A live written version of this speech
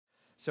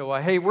So,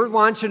 hey, we're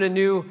launching a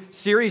new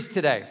series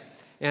today,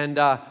 and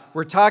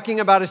we're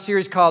talking about a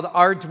series called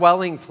Our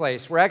Dwelling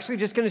Place. We're actually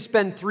just going to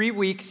spend 3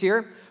 weeks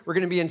here. We're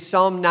going to be in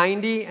Psalm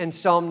 90 and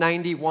Psalm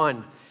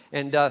 91,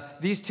 and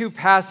these two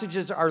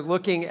passages are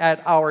looking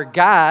at our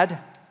God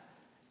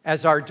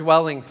as our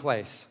dwelling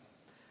place.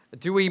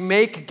 Do we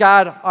make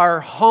God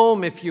our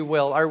home, if you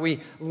will? Are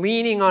we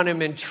leaning on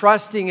Him and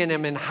trusting in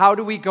Him, and how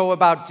do we go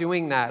about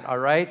doing that, all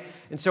right?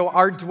 And so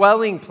our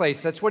dwelling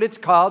place, that's what it's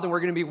called, and we're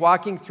going to be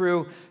walking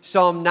through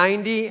Psalm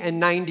 90 and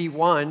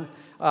 91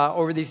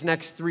 over these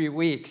next 3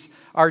 weeks.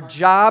 Our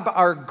job,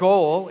 our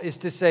goal is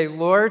to say,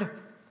 Lord,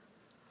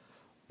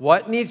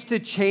 what needs to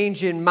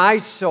change in my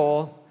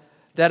soul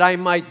that I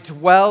might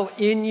dwell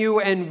in you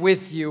and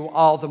with you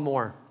all the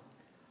more?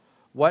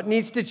 What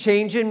needs to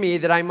change in me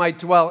that I might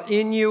dwell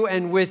in you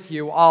and with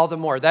you all the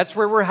more? That's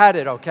where we're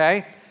headed,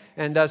 okay?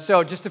 And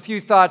so just a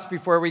few thoughts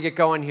before we get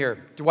going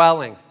here.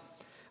 Dwelling.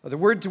 The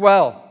word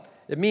dwell,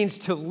 it means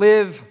to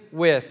live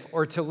with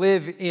or to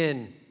live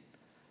in.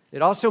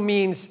 It also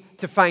means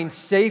to find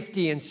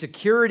safety and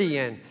security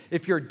in.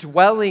 If you're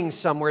dwelling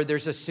somewhere,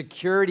 there's a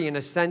security and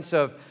a sense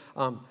of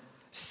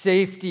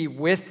safety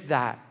with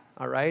that,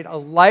 all right? A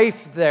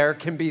life there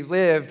can be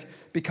lived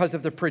because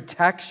of the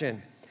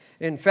protection.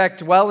 In fact,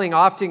 dwelling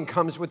often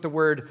comes with the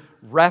word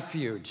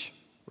refuge,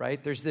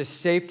 right? There's this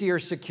safety or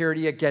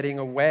security of getting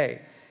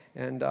away.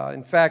 And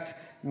in fact,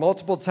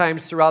 multiple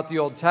times throughout the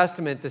Old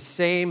Testament, the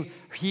same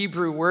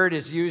Hebrew word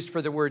is used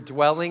for the word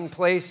dwelling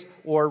place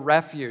or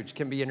refuge,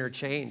 can be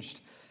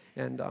interchanged.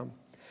 And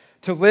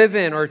to live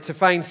in or to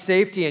find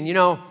safety in. You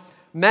know,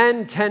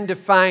 men tend to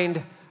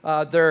find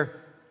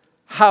their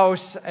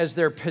house as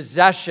their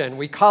possession.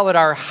 We call it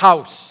our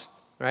house,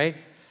 right?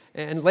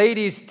 And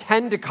ladies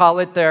tend to call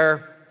it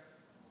their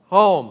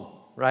home,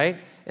 right?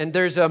 And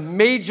there's a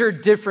major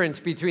difference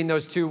between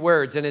those two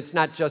words, and it's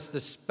not just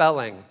the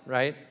spelling,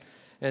 right?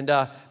 And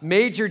a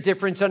major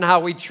difference on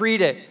how we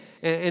treat it.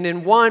 And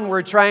in one,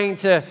 we're trying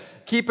to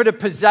keep it a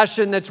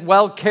possession that's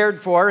well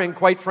cared for and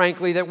quite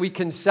frankly that we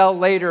can sell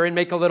later and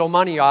make a little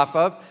money off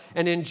of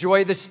and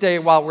enjoy the stay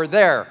while we're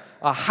there.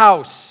 A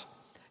house.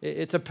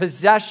 It's a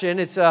possession.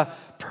 It's a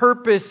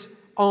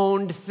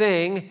purpose-owned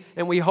thing,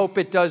 and we hope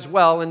it does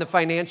well in the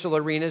financial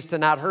arenas to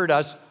not hurt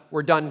us.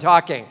 We're done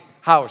talking.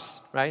 House,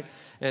 right?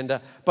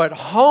 And but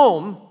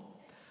home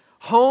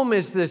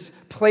is this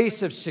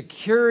place of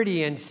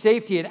security and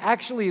safety. It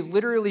actually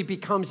literally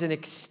becomes an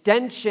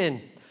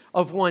extension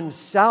of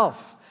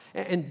oneself.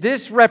 And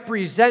this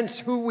represents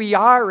who we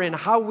are and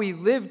how we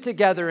live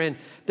together. And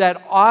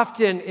that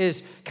often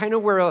is kind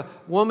of where a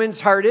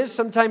woman's heart is,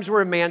 sometimes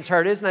where a man's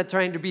heart is. Not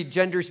trying to be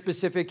gender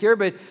specific here,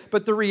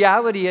 but the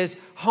reality is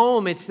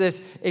home, it's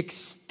this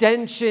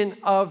extension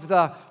of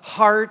the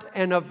heart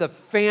and of the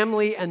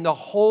family and the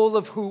whole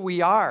of who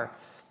we are.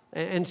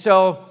 And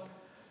so,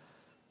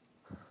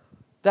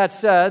 that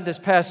said, this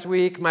past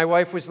week, my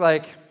wife was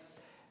like,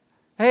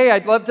 hey,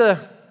 I'd love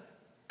to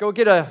go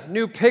get a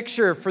new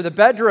picture for the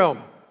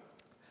bedroom.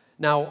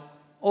 Now,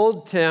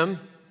 old Tim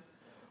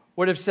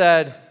would have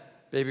said,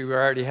 baby, we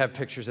already have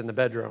pictures in the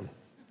bedroom.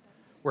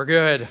 We're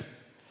good.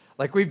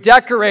 Like, we've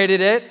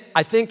decorated it.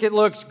 I think it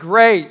looks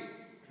great.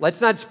 Let's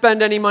not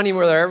spend any money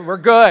there. We're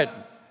good.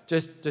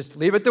 Just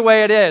leave it the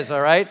way it is,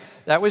 all right?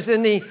 That was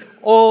in the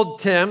old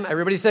Tim.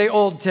 Everybody say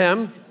old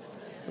Tim.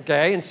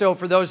 Okay, and so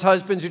for those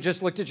husbands who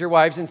just looked at your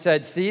wives and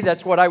said, see,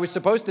 that's what I was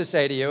supposed to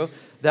say to you.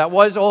 That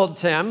was old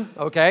Tim,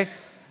 okay?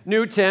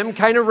 New Tim,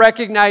 kind of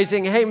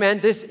recognizing, hey, man,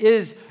 this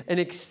is an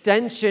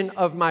extension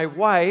of my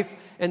wife.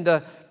 And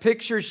the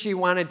picture she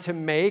wanted to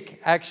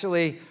make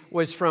actually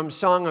was from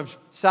Song of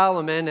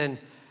Solomon and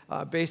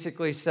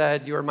basically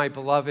said, you are my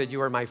beloved,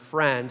 you are my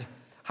friend.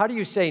 How do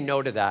you say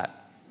no to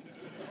that,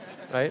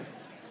 right?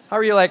 How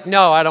are you like,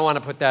 no, I don't want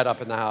to put that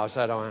up in the house.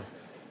 I don't want,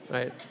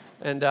 right?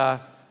 And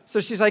so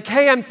she's like,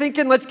 hey, I'm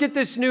thinking let's get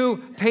this new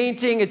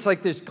painting. It's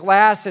like this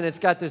glass, and it's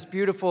got this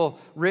beautiful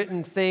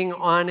written thing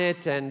on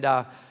it. And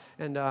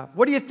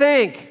what do you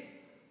think?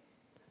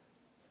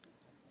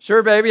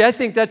 Sure, baby, I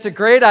think that's a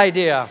great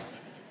idea,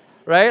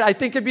 right? I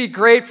think it'd be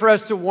great for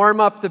us to warm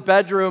up the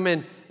bedroom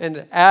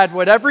and add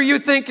whatever you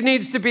think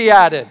needs to be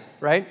added,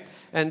 right?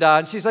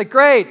 And she's like,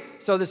 great.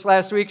 So this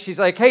last week, she's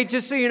like, hey,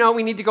 just so you know,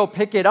 we need to go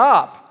pick it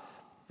up.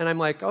 And I'm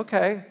like,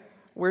 okay,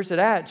 where's it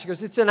at? She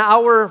goes, it's an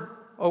hour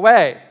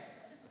away.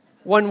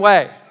 One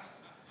way.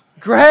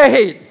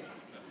 Great.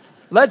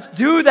 Let's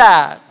do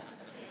that.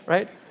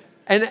 Right?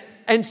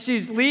 And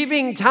she's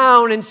leaving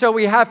town, and so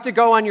we have to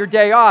go on your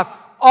day off.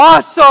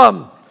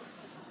 Awesome.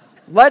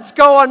 Let's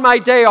go on my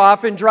day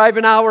off and drive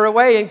an hour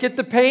away and get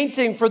the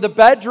painting for the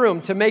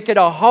bedroom to make it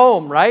a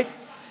home, right?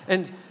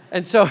 And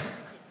so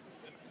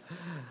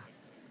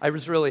I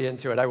was really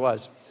into it. I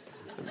was.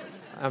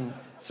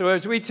 So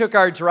as we took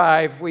our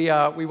drive, we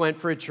went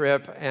for a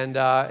trip and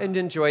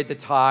enjoyed the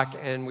talk,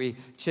 and we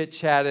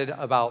chit-chatted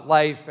about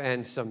life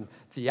and some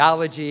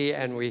theology,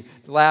 and we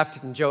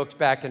laughed and joked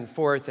back and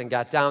forth and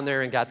got down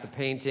there and got the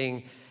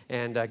painting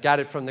and got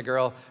it from the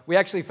girl. We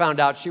actually found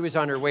out she was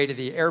on her way to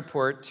the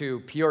airport, to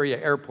Peoria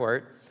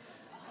Airport.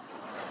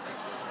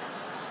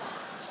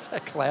 Just a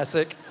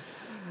classic.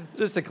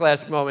 Just a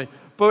classic moment.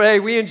 But hey,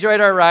 we enjoyed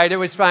our ride. It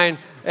was fine.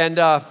 And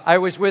I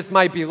was with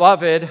my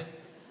beloved,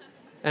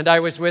 and I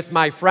was with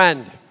my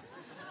friend.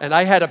 And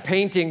I had a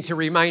painting to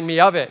remind me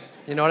of it.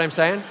 You know what I'm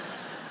saying?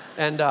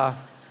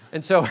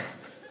 And so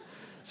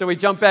we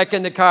jumped back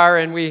in the car,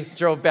 and we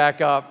drove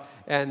back up.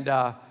 And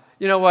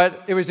you know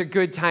what? It was a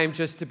good time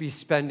just to be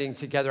spending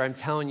together. I'm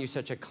telling you,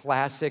 such a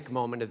classic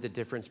moment of the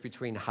difference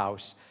between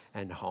house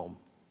and home.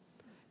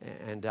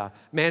 And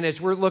man,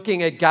 as we're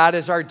looking at God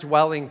as our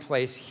dwelling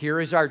place, here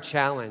is our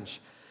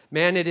challenge.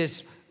 Man, it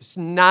is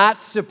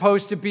not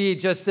supposed to be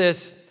just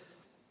this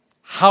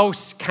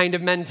house kind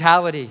of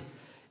mentality.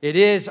 It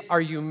is, are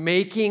you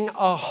making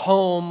a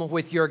home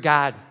with your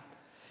God?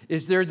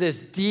 Is there this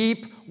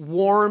deep,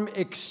 warm,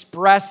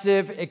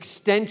 expressive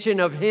extension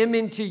of Him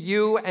into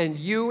you and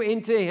you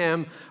into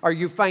Him? Are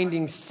you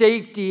finding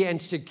safety and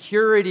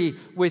security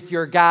with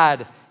your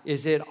God?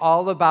 Is it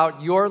all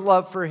about your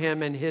love for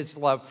Him and His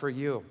love for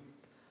you?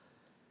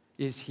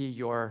 Is He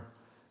your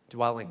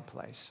dwelling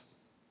place?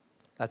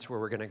 That's where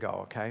we're going to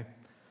go, okay?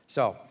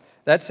 So,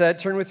 that said,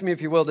 turn with me,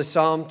 if you will, to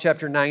Psalm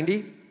chapter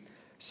 90.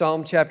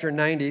 Psalm chapter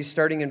 90,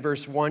 starting in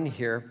verse 1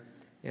 here.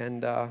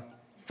 And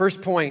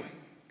first point,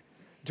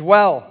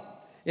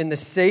 dwell in the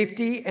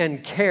safety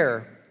and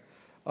care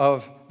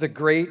of the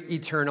great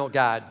eternal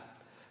God.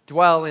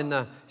 Dwell in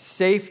the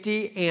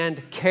safety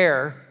and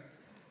care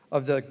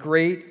of the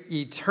great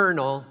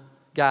eternal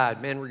God.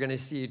 Man, we're going to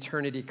see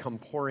eternity come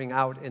pouring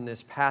out in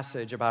this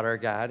passage about our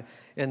God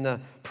and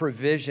the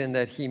provision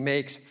that He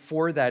makes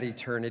for that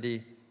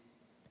eternity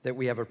that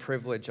we have a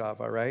privilege of,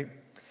 all right?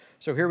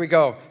 So here we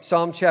go,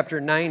 Psalm chapter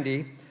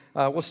 90.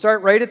 We'll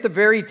start right at the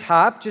very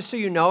top. Just so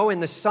you know, in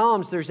the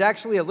Psalms, there's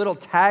actually a little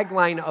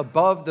tagline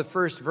above the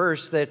first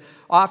verse that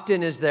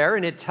often is there,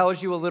 and it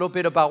tells you a little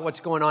bit about what's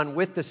going on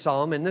with the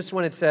psalm. And this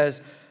one, it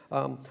says,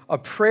 a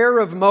prayer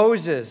of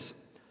Moses,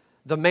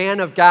 the man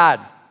of God.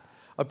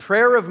 A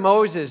prayer of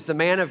Moses, the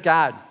man of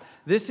God.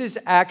 This is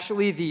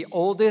actually the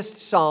oldest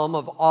psalm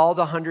of all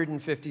the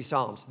 150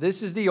 psalms.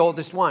 This is the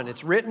oldest one.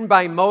 It's written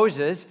by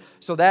Moses,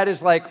 so that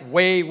is like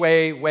way,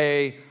 way,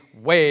 way,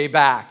 way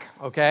back,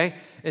 okay?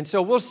 And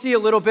so we'll see a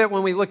little bit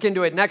when we look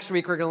into it next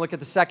week. We're going to look at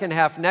the second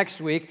half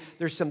next week.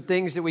 There's some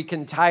things that we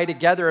can tie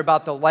together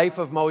about the life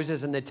of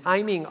Moses and the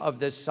timing of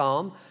this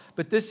psalm.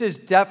 But this is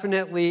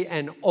definitely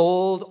an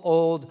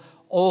old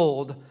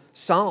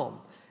psalm.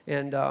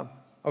 And,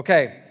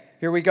 okay,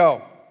 here we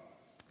go.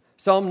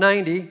 Psalm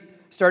 90,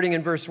 starting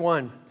in verse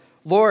 1.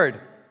 Lord,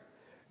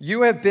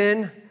 you have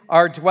been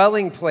our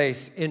dwelling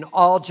place in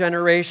all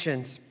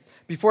generations.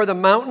 Before the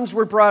mountains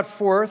were brought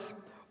forth,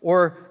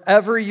 or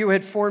ever you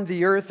had formed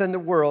the earth and the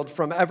world,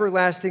 from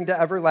everlasting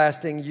to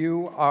everlasting,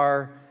 you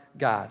are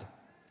God.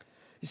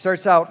 He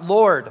starts out,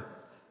 Lord.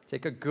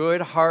 Take a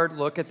good, hard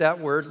look at that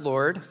word,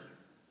 Lord.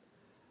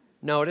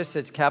 Notice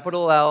it's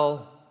capital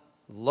L,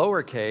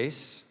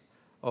 lowercase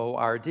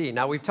O-R-D.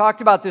 Now, we've talked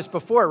about this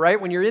before, right?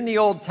 When you're in the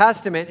Old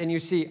Testament and you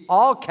see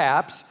all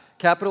caps,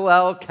 capital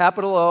L,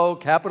 capital O,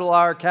 capital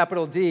R,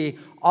 capital D,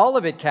 all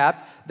of it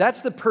capped,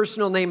 that's the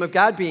personal name of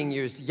God being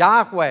used,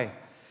 Yahweh.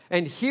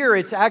 And here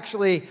it's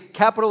actually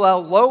capital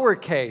L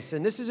lowercase.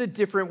 And this is a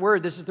different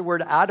word. This is the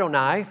word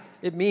Adonai.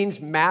 It means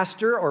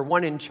master or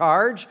one in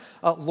charge.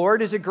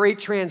 Lord is a great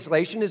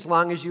translation as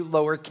long as you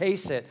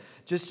lowercase it.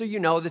 Just so you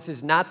know, this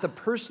is not the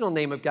personal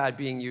name of God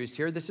being used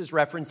here. This is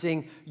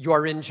referencing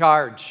you're in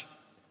charge,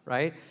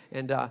 right?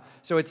 And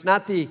so it's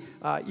not the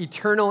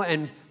eternal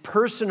and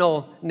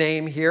personal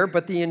name here,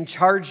 but the in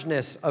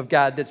chargeness of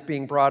God that's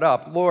being brought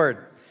up.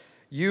 Lord,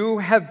 you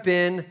have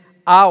been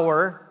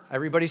our,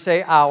 everybody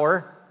say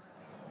our,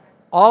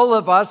 all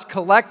of us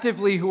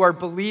collectively who are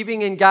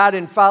believing in God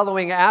and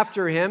following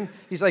after Him.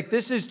 He's like,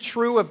 this is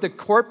true of the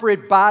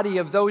corporate body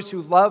of those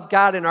who love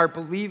God and are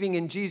believing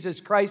in Jesus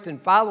Christ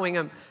and following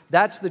Him.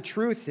 That's the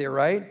truth here,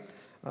 right?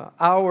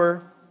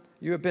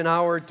 You have been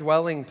our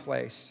dwelling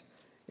place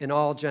in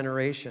all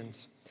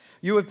generations.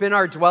 You have been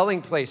our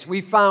dwelling place. We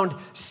found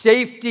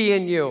safety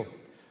in you.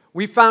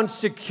 We found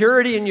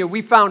security in you.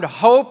 We found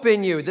hope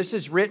in you. This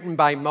is written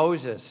by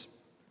Moses.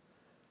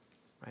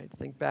 Right?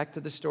 Think back to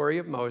the story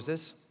of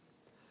Moses.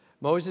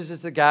 Moses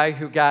is the guy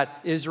who got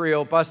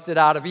Israel busted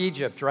out of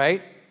Egypt,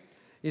 right?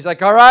 He's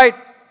like, all right,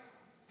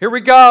 here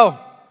we go.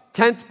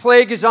 10th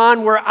plague is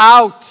on, we're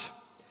out.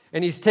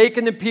 And he's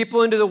taken the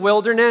people into the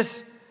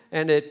wilderness,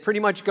 and it pretty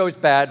much goes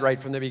bad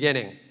right from the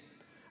beginning,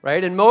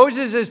 right? And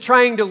Moses is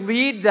trying to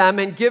lead them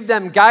and give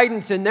them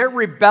guidance, and they're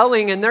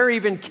rebelling, and they're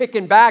even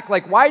kicking back,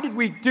 like, why did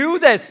we do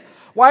this?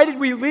 Why did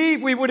we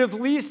leave? We would have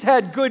at least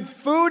had good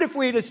food if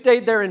we'd have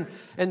stayed there. And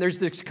there's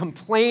this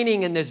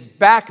complaining and this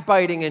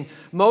backbiting. And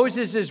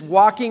Moses is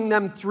walking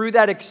them through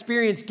that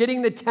experience,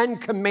 getting the 10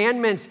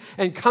 Commandments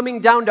and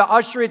coming down to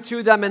usher it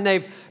to them. And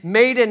they've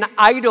made an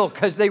idol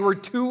because they were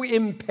too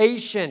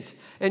impatient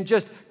and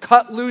just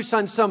cut loose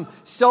on some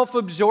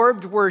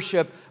self-absorbed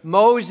worship.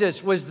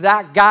 Moses was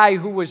that guy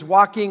who was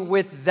walking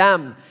with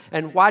them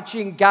and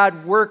watching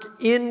God work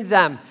in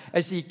them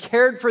as He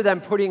cared for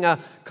them, putting a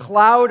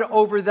cloud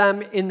over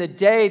them in the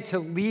day to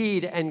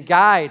lead and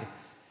guide.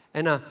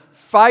 and a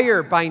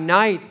fire by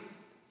night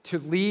to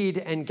lead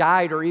and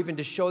guide, or even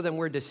to show them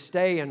where to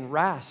stay and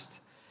rest.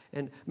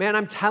 And man,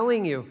 I'm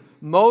telling you,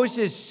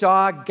 Moses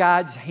saw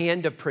God's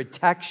hand of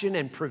protection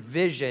and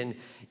provision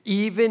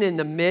even in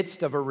the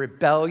midst of a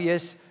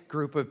rebellious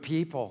group of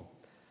people.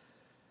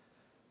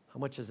 How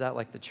much is that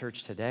like the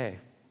church today,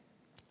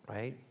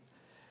 right?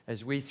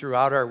 As we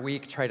throughout our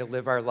week try to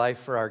live our life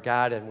for our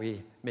God, and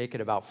we make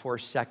it about 4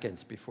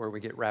 seconds before we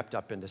get wrapped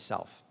up into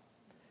self.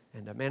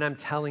 And man, I'm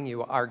telling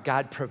you, our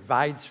God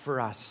provides for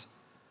us.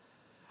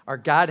 Our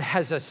God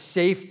has a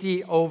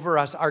safety over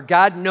us. Our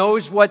God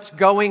knows what's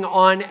going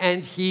on,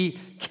 and He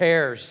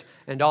cares.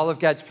 And all of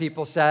God's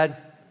people said,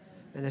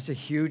 and that's a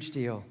huge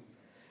deal.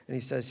 And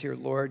He says here,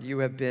 Lord, you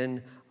have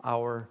been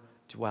our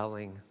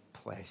dwelling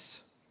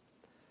place.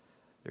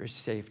 There is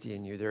safety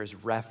in you. There is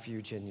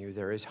refuge in you.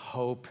 There is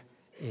hope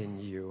in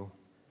you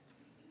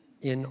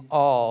in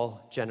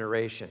all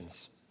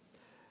generations.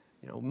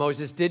 You know,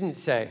 Moses didn't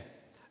say,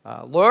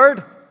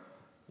 Lord,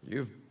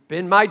 you've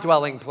been my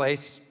dwelling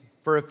place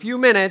for a few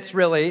minutes,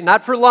 really.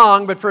 Not for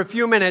long, but for a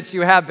few minutes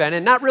you have been.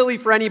 And not really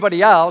for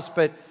anybody else,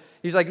 but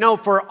he's like, no,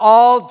 for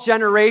all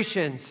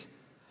generations.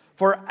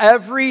 For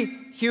every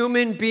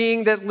human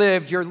being that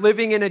lived, you're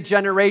living in a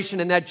generation,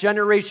 and that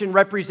generation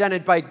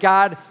represented by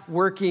God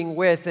working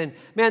with. And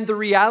man, the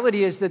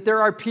reality is that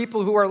there are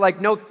people who are like,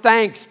 no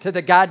thanks to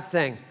the God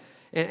thing.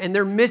 And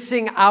they're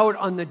missing out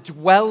on the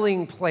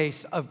dwelling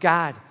place of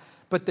God.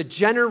 But the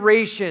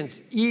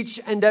generations, each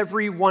and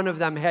every one of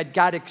them, had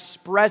God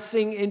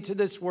expressing into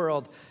this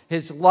world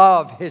His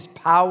love, His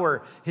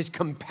power, His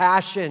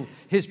compassion,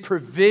 His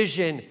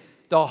provision,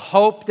 the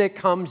hope that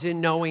comes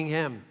in knowing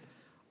Him.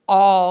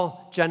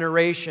 All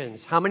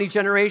generations. How many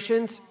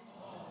generations?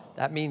 All.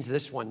 That means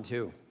this one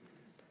too.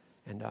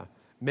 And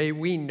may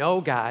we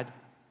know God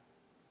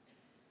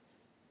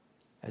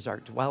as our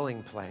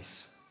dwelling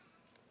place.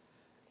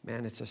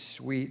 Man, it's a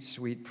sweet,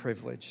 sweet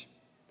privilege.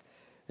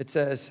 It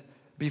says,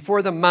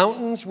 before the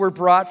mountains were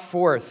brought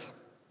forth,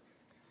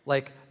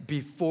 like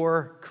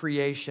before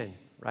creation,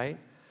 right?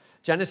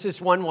 Genesis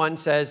 1:1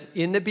 says,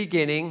 in the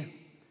beginning,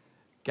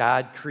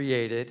 God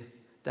created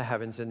the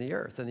heavens and the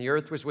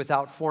earth was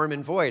without form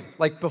and void.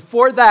 Like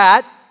before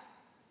that,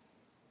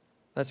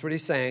 that's what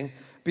he's saying,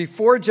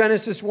 before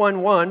Genesis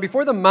 1:1,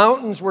 before the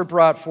mountains were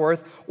brought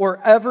forth, or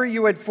ever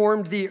you had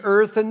formed the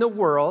earth and the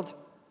world,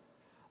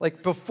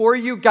 like before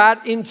you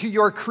got into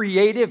your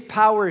creative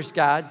powers,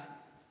 God,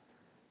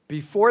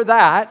 before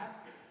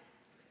that,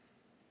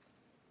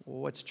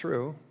 what's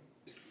true?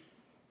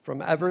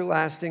 From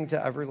everlasting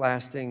to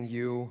everlasting,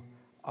 you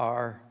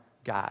are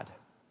God.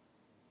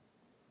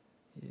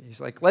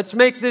 He's like, let's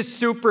make this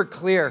super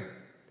clear.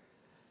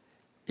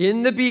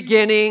 In the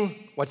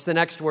beginning, what's the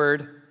next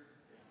word?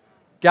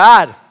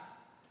 God,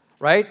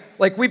 right?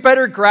 Like we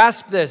better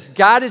grasp this.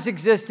 God has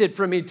existed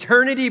from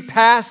eternity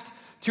past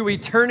to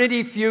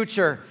eternity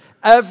future.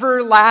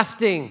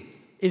 Everlasting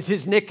is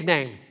His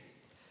nickname.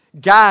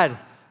 God,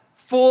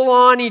 full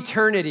on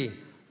eternity,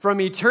 from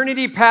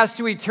eternity past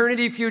to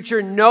eternity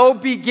future, no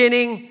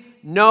beginning,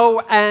 no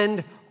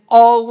end,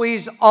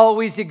 always,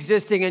 always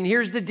existing. And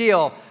here's the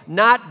deal,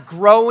 not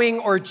growing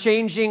or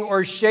changing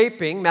or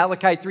shaping.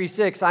 Malachi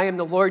 3:6, I am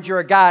the Lord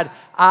your God,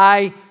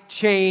 I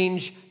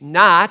change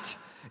not.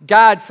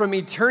 God, from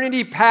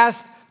eternity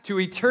past to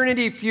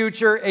eternity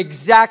future,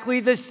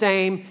 exactly the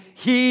same.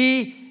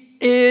 He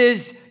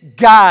is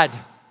God.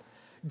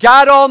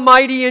 God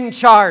Almighty in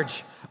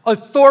charge.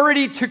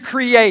 Authority to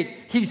create.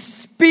 He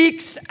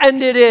speaks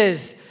and it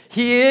is.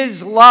 He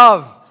is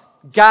love.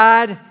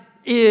 God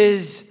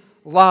is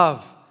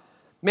love.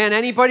 Man,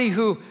 anybody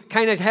who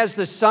kind of has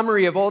the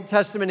summary of Old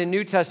Testament and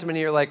New Testament,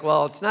 you're like,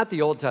 well, it's not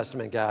the Old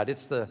Testament God,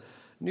 it's the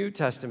New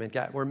Testament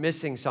God. We're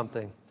missing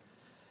something.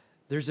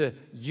 There's a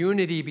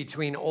unity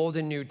between Old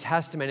and New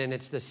Testament, and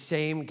it's the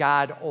same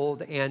God,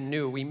 old and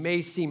new. We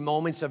may see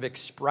moments of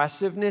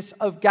expressiveness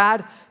of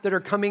God that are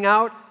coming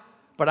out,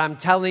 but I'm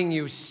telling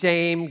you,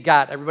 same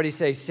God. Everybody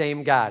say,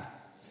 same God.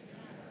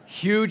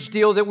 Huge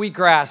deal that we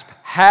grasp.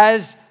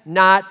 Has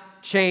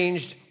not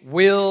changed,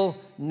 will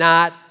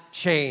not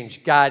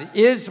change. God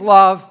is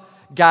love.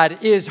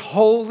 God is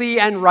holy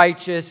and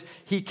righteous.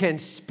 He can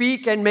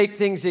speak and make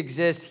things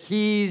exist.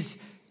 He's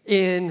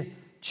in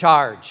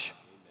charge.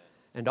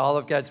 And all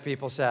of God's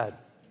people said,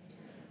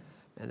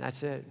 and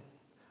that's it.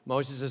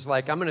 Moses is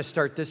like, I'm going to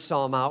start this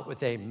psalm out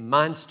with a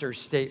monster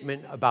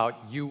statement about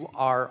you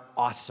are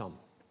awesome.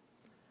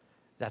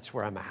 That's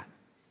where I'm at.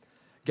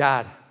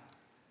 God,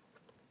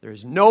 there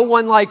is no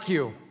one like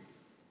you.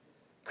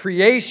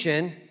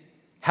 Creation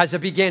has a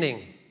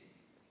beginning.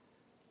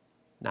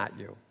 Not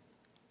you.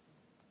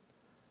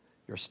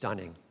 You're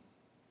stunning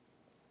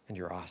and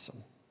you're awesome.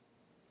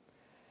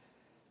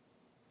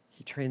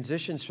 He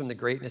transitions from the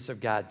greatness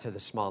of God to the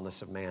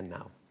smallness of man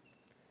now.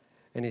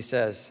 And he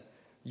says,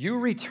 you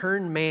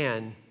return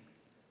man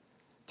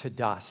to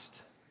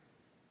dust,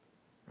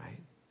 right?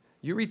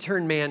 You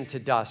return man to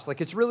dust.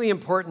 Like, it's really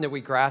important that we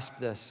grasp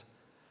this.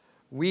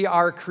 We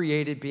are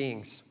created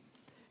beings.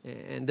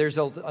 And there's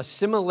a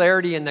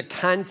similarity in the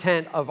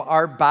content of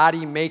our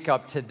body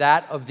makeup to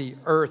that of the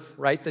earth,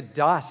 right? The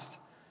dust.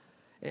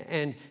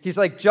 And he's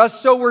like,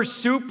 just so we're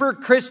super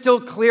crystal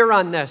clear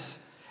on this,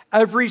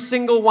 every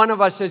single one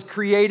of us as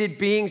created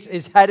beings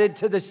is headed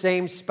to the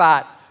same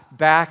spot,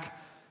 back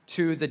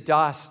to the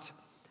dust.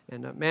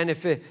 And man,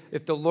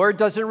 if the Lord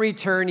doesn't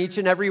return, each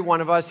and every one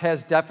of us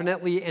has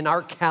definitely in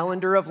our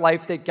calendar of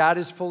life that God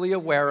is fully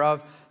aware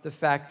of the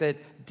fact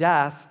that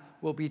death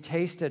will be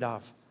tasted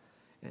of.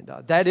 And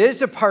that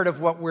is a part of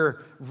what we're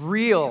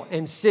real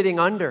and sitting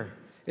under.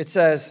 It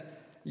says,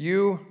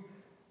 you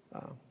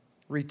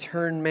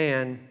return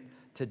man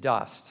to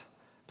dust.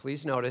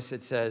 Please notice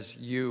it says,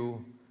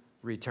 you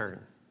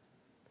return.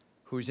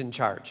 Who's in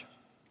charge?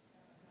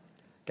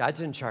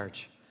 God's in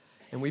charge.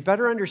 And we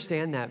better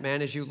understand that,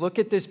 man, as you look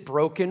at this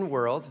broken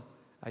world.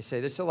 I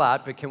say this a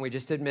lot, but can we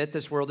just admit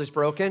this world is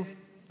broken?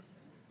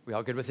 We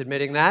all good with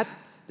admitting that?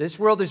 This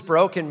world is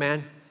broken,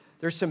 man.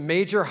 There's some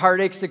major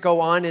heartaches that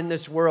go on in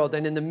this world.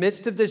 And in the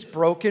midst of this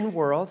broken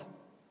world,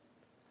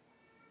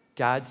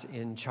 God's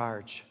in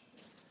charge.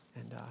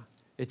 And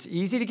it's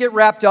easy to get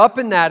wrapped up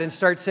in that and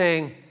start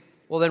saying,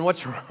 well, then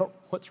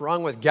what's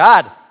wrong with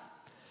God?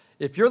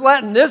 If you're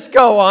letting this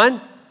go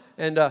on,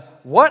 and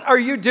what are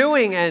you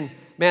doing? And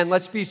man,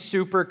 let's be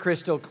super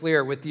crystal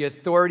clear with the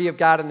authority of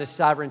God and the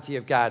sovereignty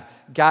of God.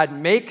 God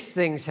makes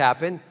things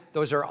happen.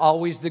 Those are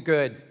always the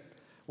good.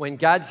 When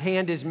God's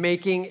hand is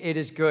making, it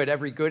is good.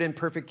 Every good and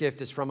perfect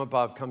gift is from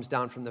above, comes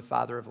down from the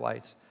Father of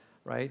lights,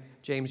 right?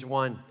 James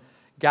 1.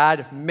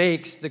 God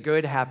makes the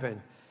good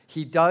happen.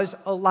 He does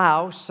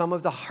allow some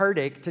of the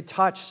heartache to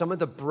touch, some of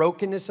the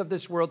brokenness of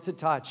this world to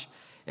touch,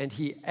 and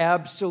he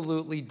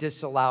absolutely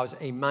disallows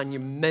a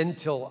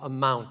monumental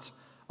amount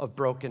of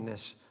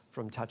brokenness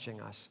from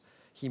touching us.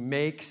 He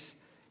makes,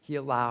 he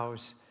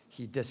allows,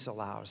 he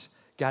disallows.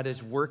 God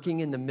is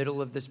working in the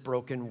middle of this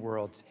broken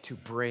world to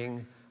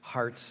bring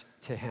hearts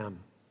to him.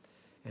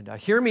 And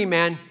hear me,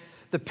 man.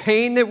 The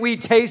pain that we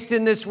taste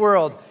in this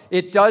world,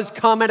 it does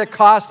come at a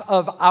cost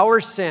of our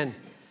sin.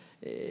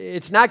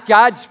 It's not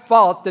God's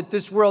fault that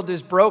this world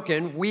is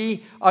broken.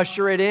 We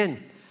usher it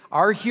in.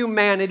 Our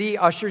humanity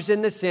ushers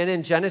in the sin.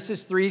 In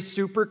Genesis 3,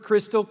 super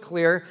crystal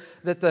clear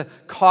that the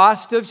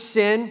cost of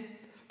sin,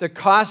 the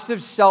cost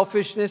of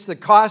selfishness, the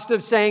cost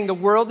of saying the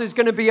world is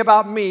going to be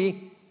about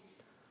me,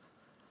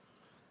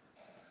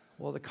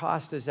 well, the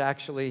cost is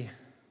actually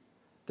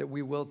that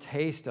we will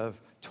taste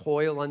of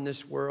toil in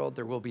this world.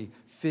 There will be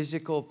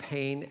physical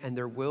pain and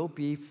there will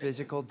be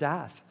physical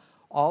death.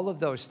 All of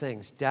those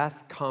things.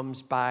 Death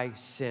comes by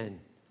sin.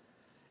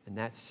 And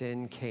that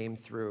sin came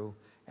through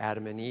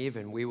Adam and Eve,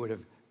 and we would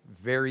have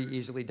very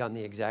easily done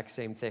the exact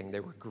same thing. They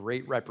were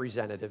great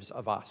representatives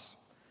of us.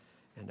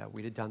 And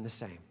we'd have done the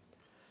same.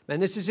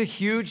 Man, this is a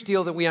huge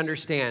deal that we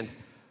understand.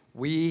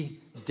 We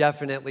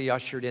definitely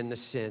ushered in the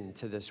sin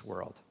to this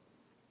world.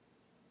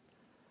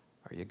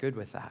 Are you good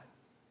with that?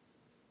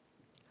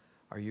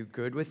 Are you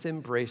good with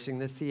embracing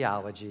the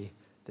theology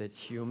that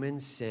human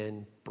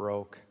sin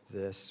broke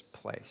this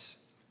place?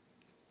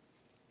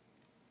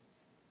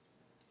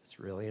 It's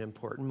really an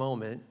important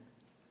moment.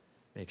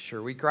 Make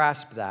sure we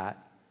grasp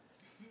that,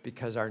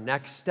 because our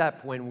next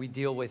step when we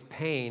deal with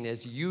pain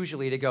is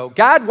usually to go,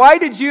 God, why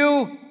did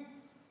you?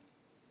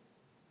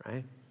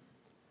 Right?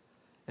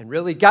 And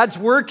really, God's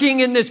working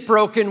in this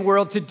broken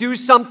world to do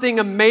something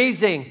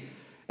amazing.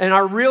 And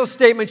our real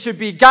statement should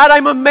be, God,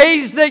 I'm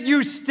amazed that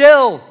you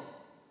still.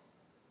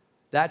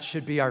 That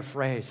should be our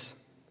phrase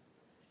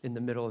in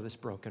the middle of this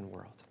broken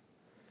world.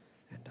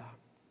 And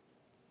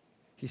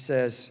he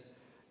says,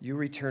 you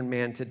return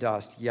man to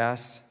dust.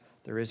 Yes,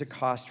 there is a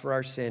cost for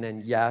our sin.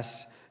 And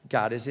yes,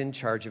 God is in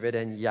charge of it.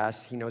 And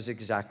yes, he knows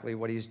exactly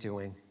what he's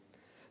doing.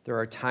 There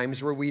are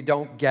times where we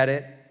don't get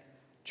it.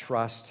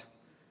 Trust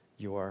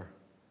your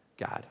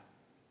God.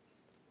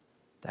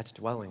 That's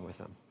dwelling with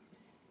him.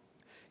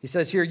 He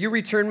says here, you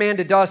return man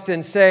to dust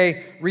and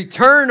say,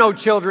 return, O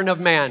children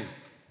of man.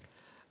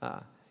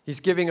 He's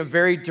giving a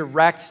very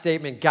direct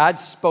statement.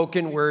 God's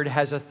spoken word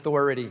has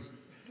authority.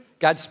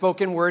 God's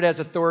spoken word has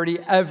authority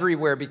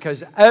everywhere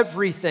because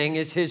everything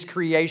is his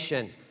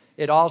creation.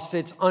 It all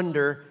sits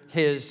under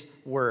his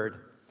word.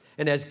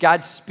 And as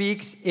God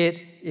speaks, it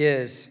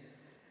is.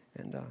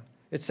 And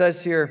it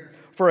says here,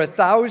 for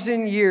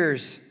 1,000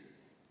 years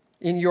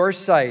in your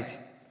sight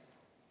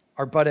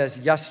are but as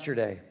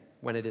yesterday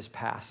when it is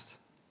past.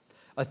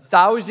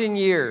 1,000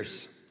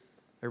 years.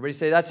 Everybody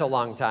say that's a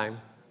long time.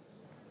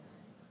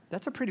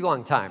 That's a pretty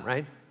long time,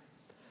 right?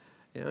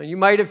 You know, you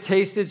might have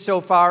tasted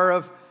so far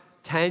of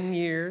 10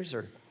 years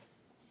or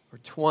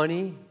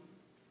 20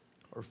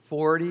 or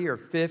 40 or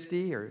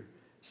 50 or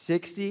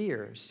 60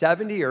 or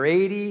 70 or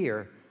 80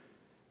 or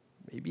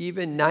maybe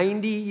even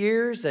 90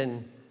 years.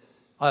 And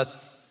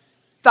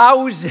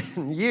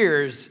 1,000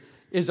 years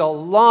is a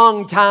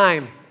long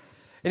time.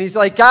 And he's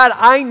like, God,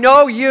 I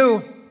know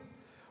you.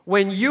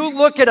 When you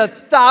look at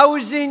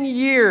 1,000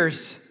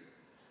 years,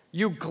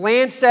 you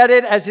glance at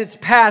it as it's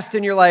passed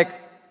and you're like,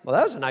 well,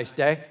 that was a nice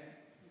day.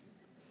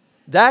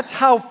 That's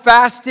how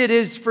fast it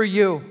is for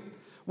you.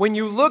 When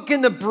you look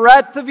in the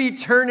breadth of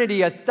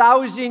eternity,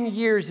 1,000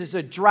 years is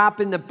a drop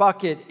in the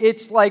bucket.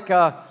 It's like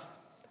a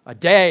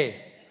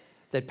day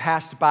that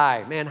passed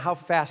by. Man, how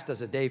fast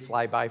does a day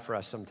fly by for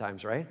us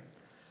sometimes, right?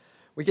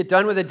 We get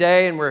done with a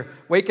day and we're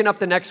waking up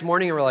the next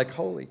morning and we're like,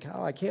 holy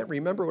cow, I can't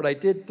remember what I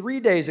did 3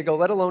 days ago,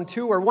 let alone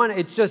 2 or 1.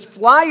 It's just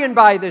flying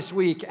by this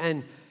week.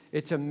 And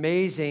it's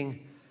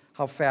amazing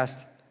how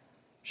fast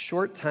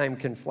short time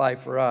can fly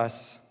for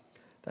us.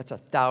 That's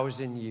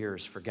 1,000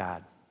 years for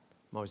God.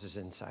 Moses'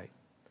 insight.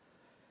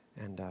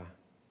 And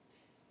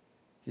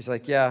he's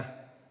like, yeah,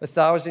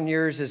 1,000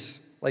 years is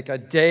like a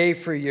day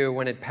for you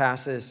when it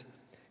passes.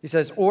 He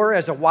says, or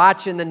as a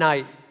watch in the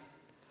night.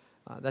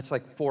 That's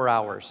like 4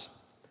 hours.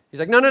 He's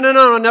like, no,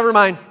 never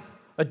mind.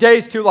 A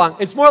day's too long.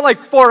 It's more like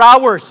 4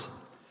 hours,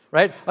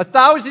 right?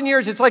 1,000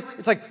 years, it's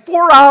like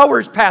 4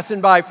 hours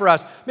passing by for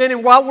us. Man,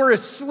 and while we're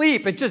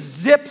asleep, it just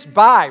zips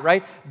by,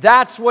 right?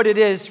 That's what it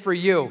is for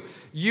you.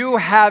 You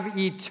have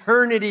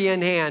eternity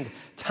in hand.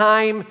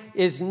 Time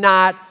is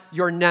not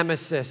your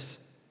nemesis.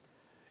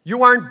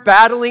 You aren't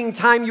battling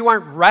time. You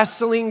aren't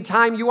wrestling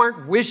time. You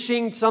aren't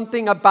wishing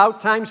something about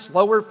time,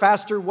 slower,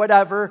 faster,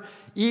 whatever.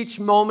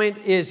 Each moment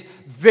is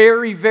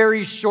very,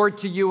 very short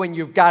to you, and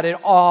you've got it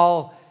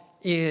all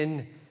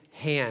in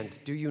hand.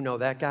 Do you know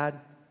that God?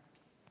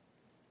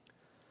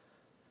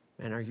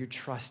 And are you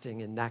trusting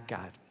in that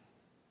God?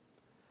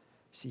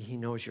 See, He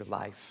knows your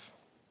life,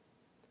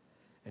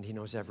 and He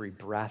knows every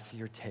breath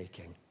you're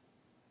taking,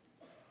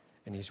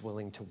 and He's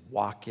willing to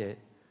walk it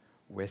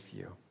with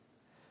you.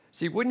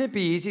 See, wouldn't it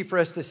be easy for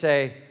us to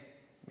say,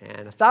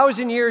 man,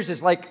 1,000 years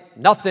is like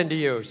nothing to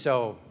you,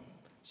 so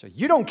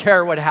you don't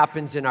care what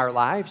happens in our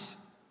lives.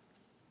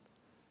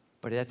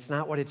 But that's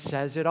not what it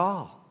says at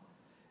all.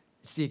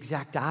 It's the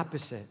exact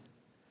opposite.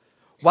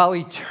 While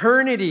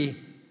eternity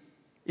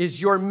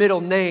is your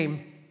middle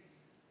name,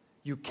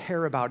 you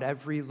care about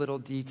every little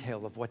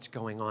detail of what's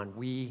going on.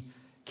 We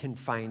can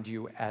find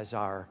you as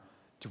our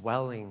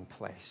dwelling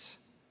place,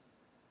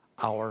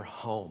 our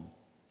home.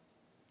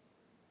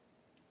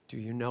 Do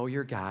you know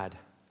your God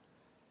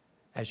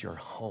as your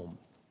home,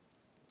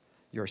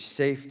 your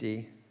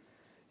safety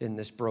in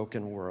this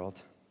broken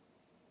world,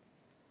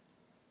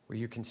 where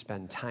you can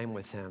spend time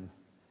with Him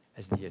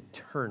as the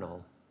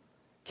eternal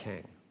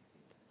King?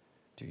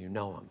 Do you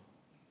know Him?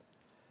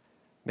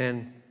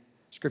 Man,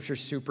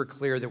 Scripture's super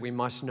clear that we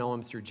must know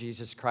Him through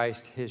Jesus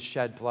Christ, His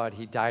shed blood.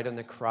 He died on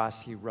the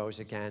cross. He rose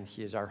again.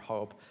 He is our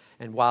hope.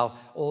 And while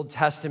Old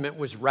Testament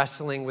was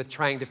wrestling with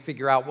trying to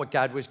figure out what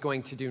God was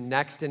going to do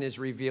next in His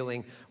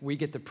revealing, we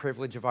get the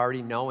privilege of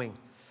already knowing.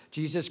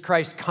 Jesus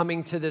Christ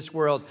coming to this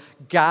world,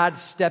 God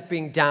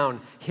stepping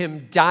down,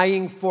 Him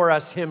dying for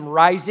us, Him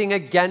rising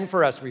again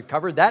for us. We've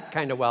covered that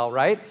kind of well,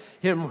 right?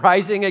 Him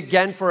rising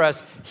again for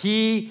us.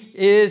 He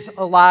is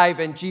alive,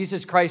 and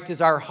Jesus Christ is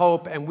our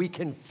hope, and we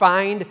can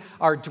find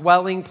our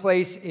dwelling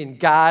place in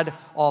God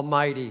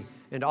Almighty.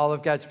 And all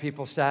of God's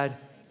people said,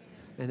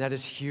 and that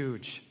is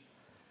huge.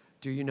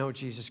 Do you know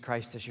Jesus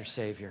Christ as your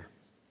Savior?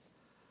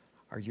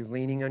 Are you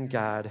leaning on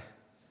God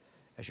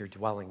as your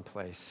dwelling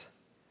place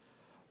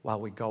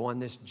while we go on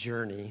this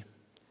journey,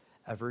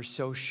 ever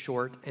so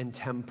short and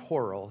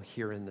temporal,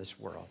 here in this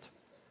world?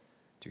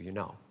 Do you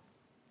know?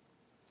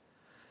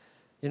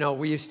 You know,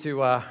 we used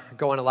to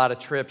go on a lot of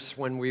trips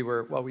when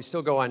we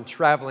still go on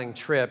traveling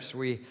trips.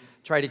 We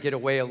try to get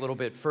away a little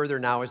bit further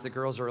now as the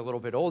girls are a little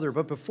bit older.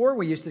 But before,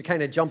 we used to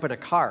kind of jump in a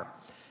car.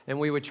 And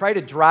we would try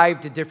to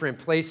drive to different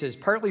places,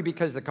 partly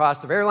because the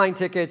cost of airline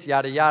tickets,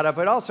 yada, yada,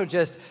 but also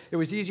just it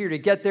was easier to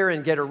get there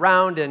and get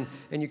around, and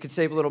you could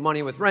save a little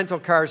money with rental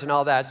cars and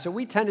all that. So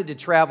we tended to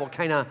travel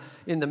kind of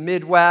in the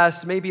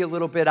Midwest, maybe a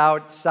little bit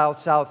out south,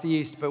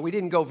 southeast, but we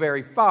didn't go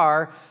very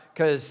far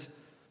because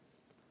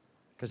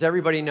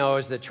everybody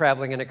knows that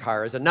traveling in a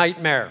car is a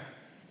nightmare,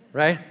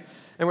 right?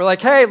 And we're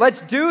like, hey,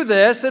 let's do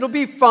this. It'll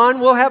be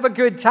fun. We'll have a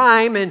good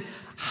time. And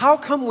how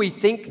come we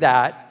think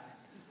that?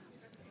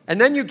 And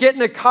then you get in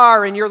the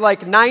car and you're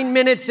like 9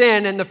 minutes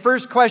in, and the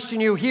first question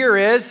you hear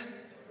is,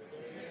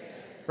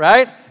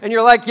 right? And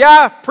you're like,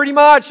 yeah, pretty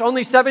much,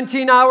 only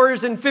 17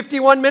 hours and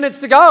 51 minutes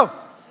to go,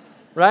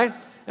 right?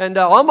 And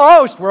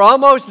we're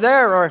almost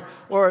there.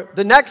 Or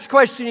the next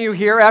question you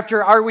hear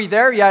after are we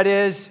there yet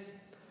is,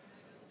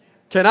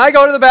 can I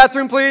go to the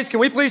bathroom, please? Can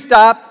we please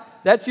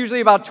stop? That's usually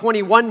about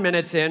 21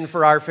 minutes in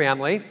for our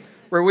family,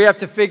 where we have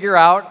to figure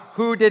out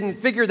who didn't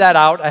figure that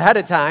out ahead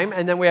of time,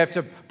 and then we have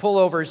to pull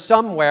over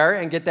somewhere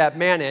and get that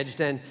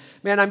managed. And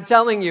man, I'm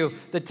telling you,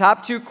 the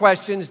top 2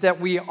 questions that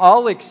we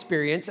all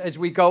experience as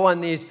we go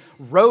on these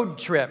road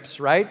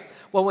trips, right?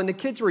 Well, when the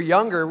kids were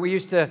younger, we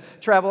used to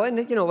travel,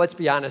 and let's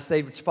be honest,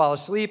 they would fall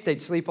asleep, they'd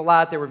sleep a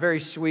lot, they were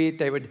very sweet,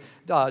 they would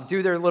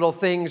do their little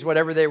things,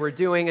 whatever they were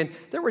doing, and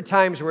there were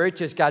times where it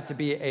just got to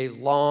be a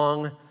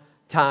long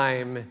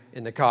time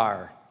in the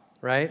car,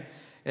 right?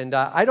 And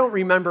I don't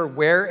remember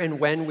where and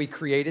when we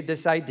created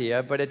this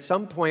idea, but at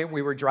some point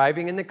we were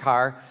driving in the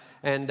car,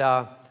 and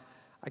I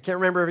can't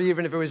remember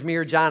even if it was me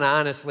or John,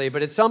 honestly,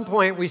 but at some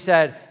point we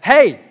said,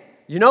 hey,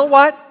 you know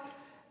what?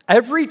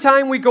 Every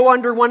time we go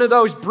under one of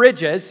those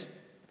bridges,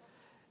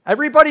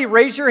 Everybody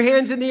raise your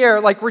hands in the air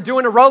like we're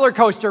doing a roller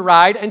coaster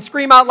ride and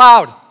scream out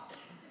loud,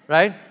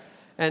 right?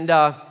 And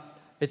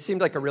it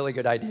seemed like a really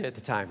good idea at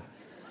the time.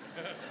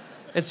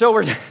 And so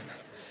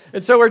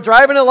we're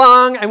driving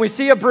along and we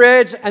see a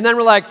bridge and then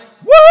we're like,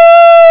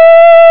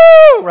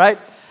 woo, right?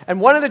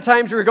 And one of the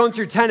times we were going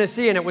through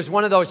Tennessee and it was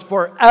one of those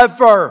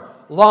forever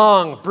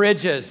long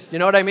bridges. You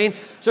know what I mean?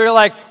 So you're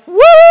like, woo,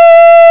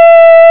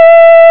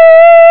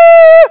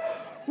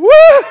 woo,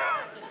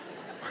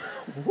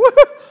 woo,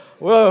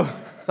 whoa.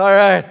 All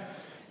right.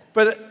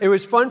 But it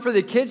was fun for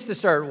the kids to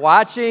start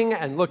watching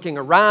and looking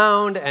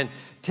around and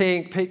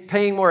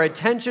paying more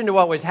attention to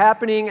what was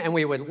happening, and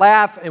we would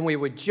laugh and we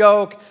would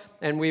joke,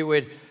 and we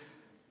would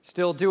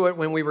still do it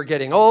when we were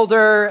getting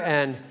older.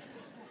 And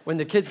when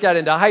the kids got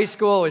into high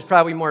school, it was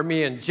probably more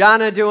me and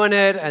Jana doing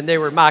it, and they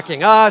were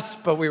mocking us,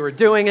 but we were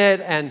doing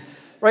it. And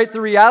right,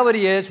 the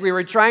reality is we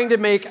were trying to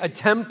make a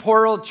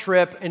temporal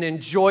trip an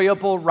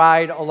enjoyable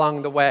ride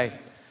along the way.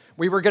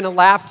 We were going to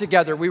laugh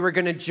together. We were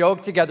going to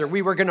joke together.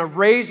 We were going to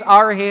raise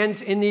our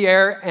hands in the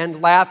air and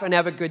laugh and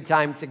have a good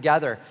time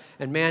together.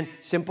 And man,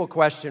 simple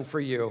question for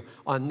you.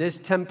 On this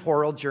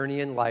temporal journey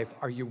in life,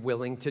 are you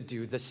willing to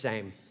do the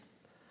same?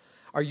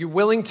 Are you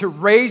willing to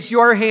raise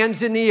your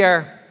hands in the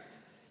air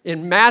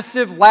in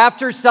massive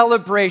laughter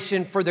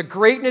celebration for the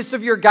greatness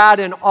of your God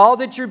and all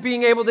that you're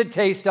being able to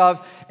taste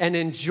of and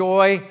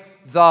enjoy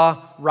the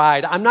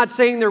ride? I'm not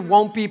saying there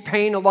won't be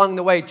pain along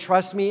the way.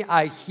 Trust me,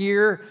 I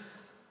hear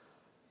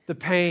the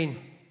pain.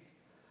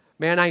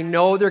 Man, I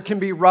know there can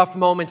be rough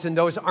moments, and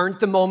those aren't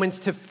the moments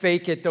to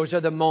fake it. Those are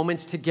the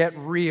moments to get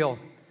real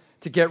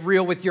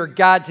with your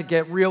God, to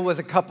get real with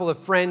a couple of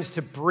friends,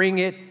 to bring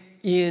it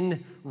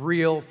in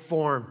real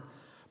form.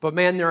 But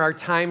man, there are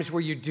times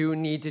where you do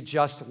need to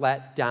just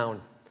let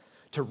down,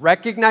 to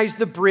recognize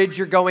the bridge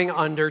you're going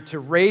under, to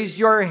raise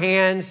your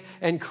hands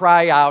and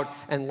cry out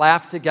and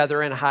laugh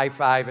together and high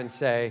five and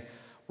say,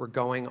 we're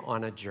going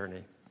on a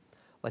journey.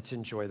 Let's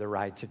enjoy the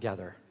ride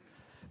together.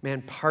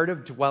 Man, part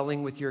of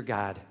dwelling with your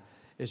God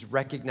is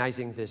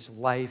recognizing this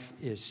life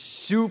is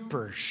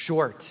super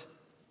short.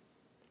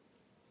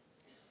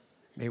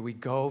 May we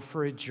go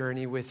for a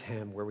journey with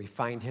Him where we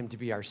find Him to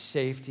be our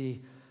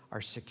safety,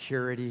 our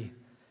security,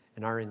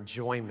 and our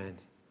enjoyment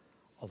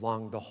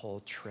along the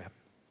whole trip.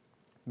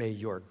 May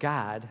your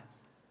God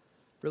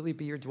really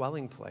be your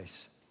dwelling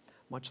place,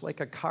 much like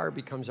a car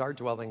becomes our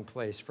dwelling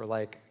place for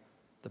like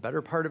the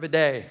better part of a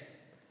day.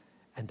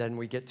 And then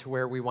we get to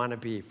where we want to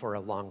be for a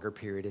longer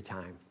period of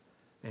time.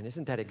 And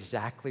isn't that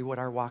exactly what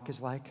our walk is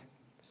like?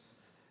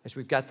 As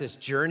we've got this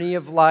journey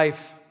of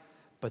life,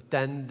 but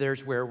then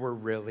there's where we're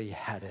really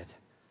headed.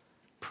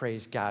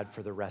 Praise God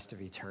for the rest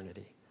of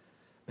eternity.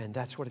 Man,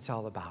 that's what it's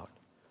all about.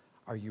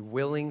 Are you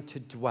willing to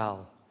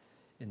dwell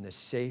in the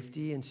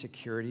safety and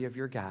security of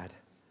your God,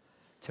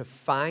 to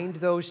find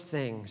those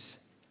things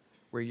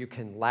where you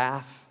can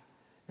laugh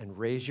and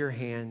raise your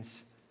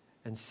hands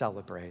and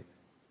celebrate?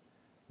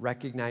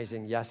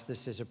 Recognizing, yes,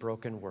 this is a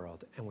broken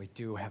world, and we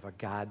do have a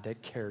God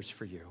that cares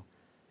for you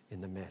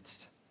in the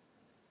midst.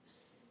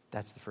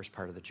 That's the first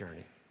part of the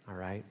journey, all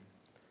right?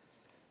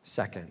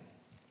 Second,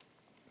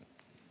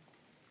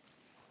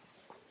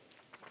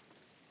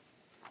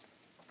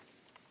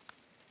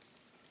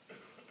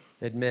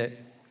 admit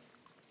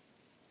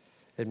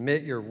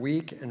your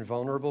weak and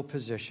vulnerable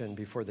position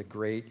before the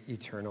great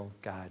eternal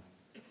God.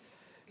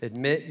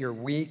 Admit your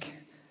weak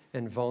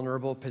and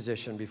vulnerable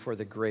position before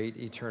the great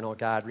eternal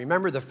God.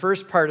 Remember, the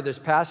first part of this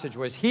passage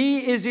was,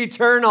 He is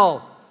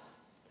eternal.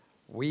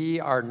 We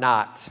are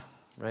not,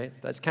 right?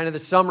 That's kind of the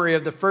summary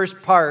of the first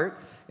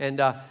part.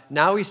 And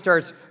now he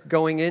starts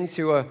going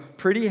into a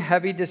pretty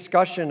heavy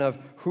discussion of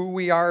who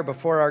we are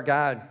before our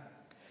God.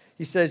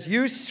 He says,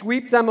 you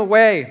sweep them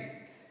away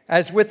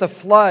as with a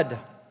flood.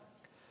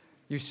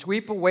 You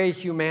sweep away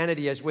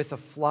humanity as with a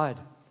flood.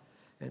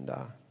 And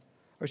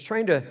I was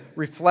trying to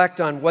reflect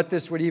on what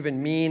this would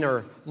even mean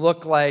or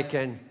look like.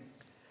 And,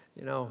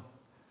 you know,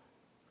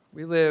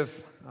 we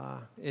live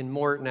in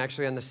Morton,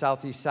 actually on the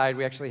southeast side.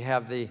 We actually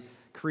have the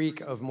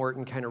creek of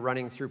Morton kind of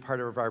running through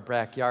part of our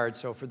backyard.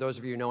 So for those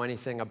of you who know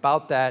anything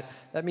about that,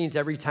 that means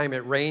every time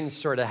it rains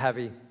sort of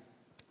heavy,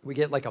 we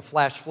get like a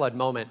flash flood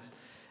moment.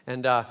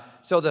 And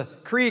so the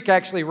creek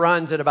actually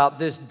runs at about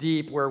this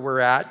deep where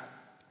we're at.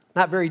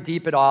 Not very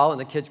deep at all,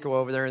 and the kids go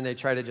over there and they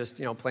try to just,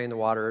 play in the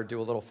water or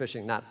do a little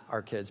fishing. Not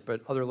our kids,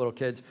 but other little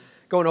kids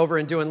going over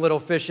and doing little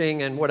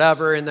fishing and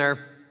whatever in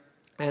there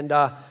and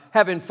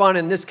having fun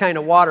in this kind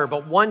of water.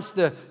 But once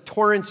the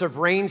torrents of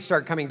rain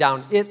start coming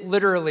down, it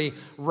literally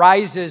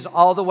rises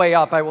all the way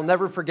up. I will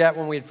never forget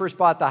when we had first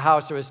bought the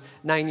house. It was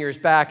 9 years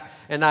back,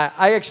 and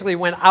I actually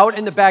went out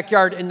in the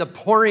backyard in the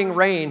pouring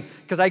rain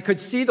because I could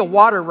see the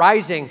water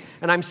rising,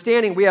 and I'm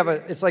standing.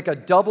 It's like a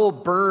double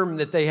berm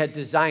that they had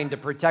designed to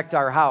protect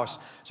our house.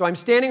 So I'm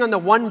standing on the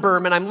one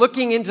berm, and I'm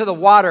looking into the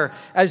water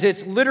as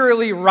it's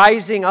literally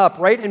rising up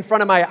right in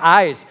front of my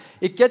eyes.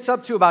 It gets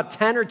up to about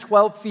 10 or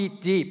 12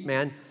 feet deep,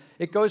 man.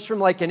 It goes from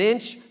like an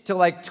inch to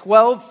like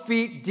 12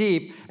 feet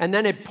deep, and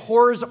then it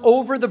pours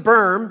over the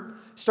berm,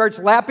 starts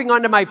lapping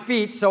onto my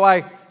feet, so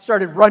I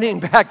started running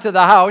back to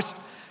the house.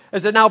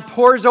 as it now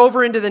pours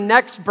over into the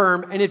next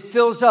berm, and it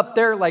fills up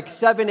there like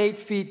 7, 8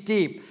 feet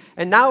deep.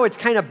 And now it's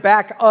kind of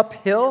back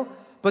uphill,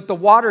 but the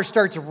water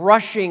starts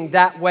rushing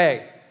that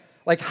way.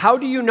 Like, how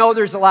do you know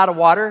there's a lot of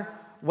water?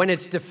 When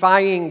it's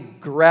defying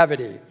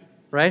gravity,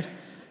 right?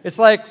 It's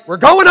like, we're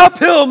going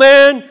uphill,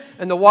 man.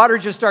 And the water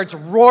just starts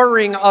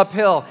roaring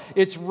uphill.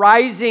 It's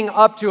rising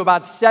up to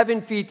about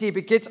 7 feet deep.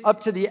 It gets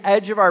up to the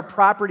edge of our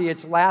property.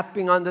 It's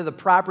lapping onto the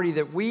property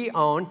that we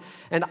own.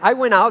 And I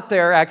went out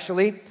there,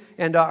 actually,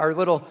 and our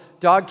little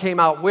dog came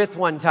out with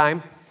one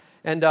time.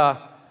 And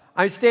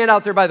I stand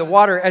out there by the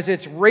water as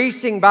it's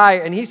racing by,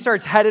 and he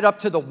starts headed up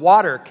to the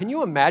water. Can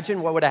you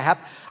imagine what would have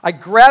happened? I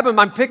grab him.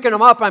 I'm picking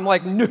him up. I'm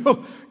like,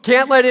 no,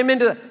 can't let him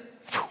into the...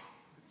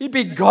 He'd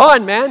be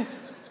gone, man.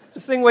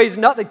 This thing weighs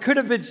nothing. It could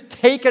have been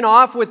taken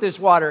off with this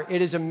water.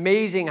 It is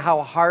amazing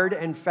how hard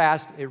and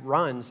fast it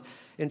runs.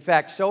 In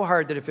fact, so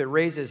hard that if it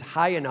raises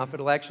high enough,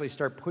 it'll actually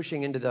start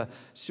pushing into the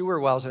sewer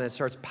wells, and it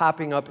starts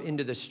popping up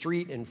into the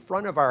street in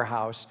front of our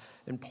house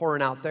and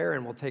pouring out there,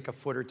 and we'll take a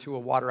foot or two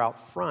of water out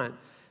front.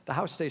 The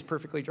house stays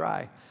perfectly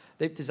dry.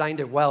 They've designed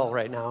it well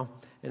right now,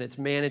 and it's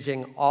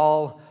managing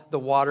all the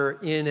water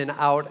in and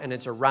out, and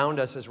it's around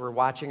us as we're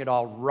watching it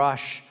all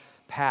rush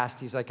past.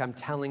 He's like, I'm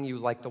telling you,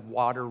 like the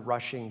water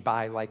rushing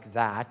by like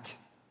that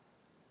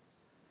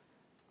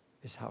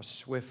is how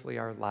swiftly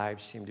our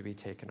lives seem to be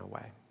taken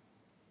away.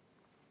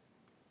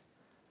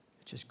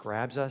 It just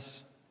grabs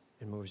us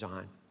and moves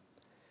on.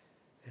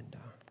 And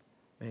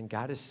man,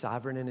 God is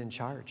sovereign and in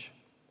charge.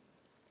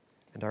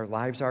 And our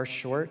lives are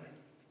short,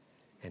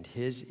 and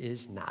His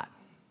is not.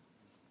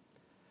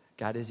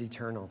 God is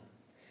eternal,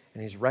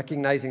 and He's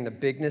recognizing the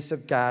bigness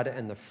of God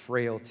and the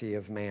frailty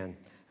of man.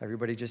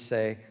 Everybody just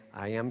say,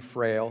 I am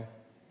frail.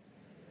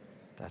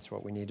 That's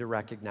what we need to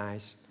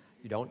recognize.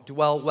 You don't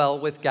dwell well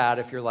with God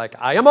if you're like,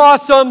 I am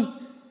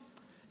awesome.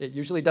 It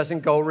usually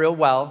doesn't go real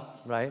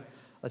well, right?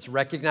 Let's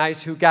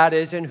recognize who God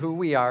is and who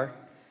we are,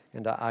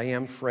 and I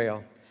am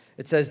frail.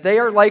 It says, they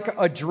are like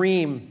a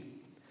dream.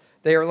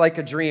 They are like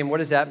a dream. What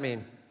does that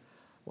mean?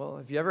 Well,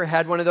 have you ever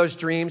had one of those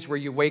dreams where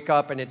you wake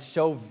up and it's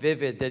so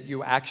vivid that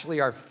you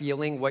actually are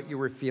feeling what you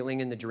were feeling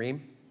in the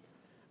dream?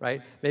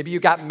 Right? Maybe you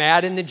got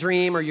mad in the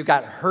dream or you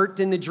got hurt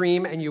in the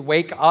dream and you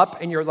wake up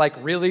and you're like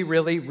really,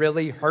 really,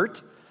 really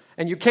hurt.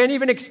 And you can't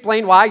even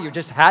explain why. You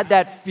just had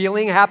that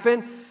feeling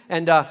happen.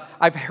 And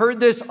I've heard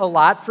this a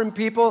lot from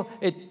people.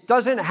 It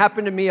doesn't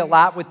happen to me a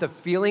lot with the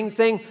feeling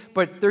thing,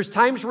 but there's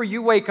times where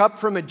you wake up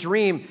from a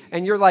dream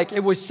and you're like,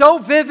 it was so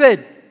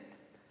vivid.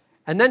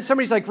 And then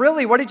somebody's like,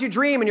 really, what did you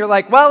dream? And you're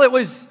like, well, it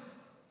was,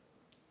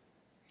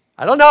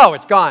 I don't know,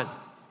 it's gone.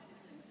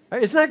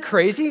 Isn't that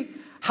crazy?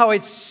 How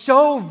it's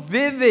so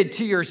vivid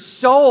to your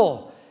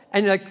soul.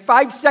 And like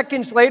 5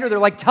 seconds later, they're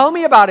like, tell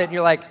me about it. And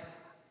you're like,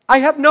 I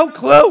have no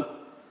clue.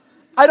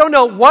 I don't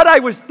know what I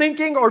was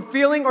thinking or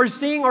feeling or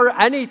seeing or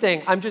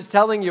anything. I'm just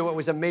telling you it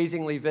was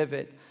amazingly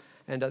vivid.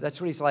 And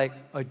that's what he's like.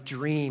 A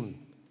dream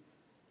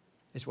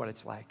is what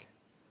it's like.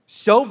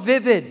 So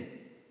vivid.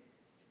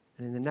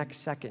 And in the next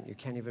second, you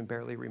can't even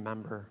barely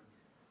remember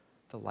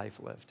the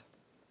life lived.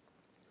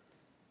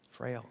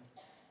 Frail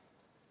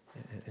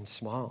and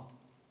small.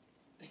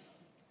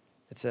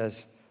 It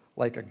says,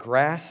 like a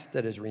grass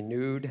that is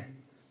renewed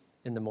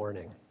in the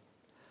morning.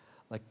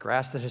 Like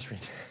grass that is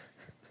renewed.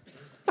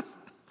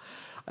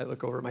 I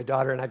look over at my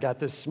daughter and I got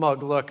this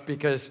smug look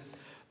because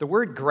the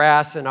word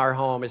grass in our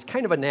home is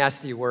kind of a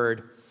nasty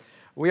word.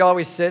 We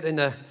always sit in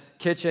the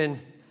kitchen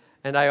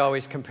and I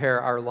always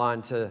compare our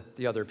lawn to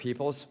the other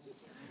people's.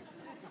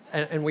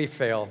 And we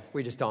fail.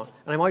 We just don't.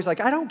 And I'm always like,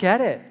 I don't get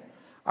it.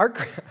 Our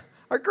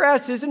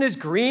grass isn't as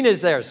green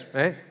as theirs,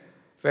 right?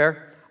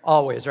 Fair?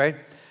 Always, right?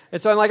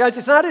 And so I'm like,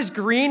 it's not as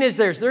green as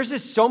theirs. Theirs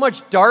is so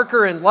much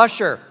darker and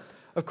lusher.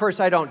 Of course,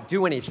 I don't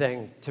do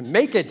anything to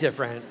make it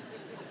different.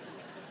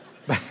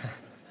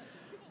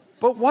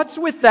 But what's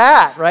with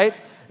that, right?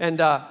 And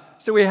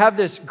so we have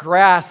this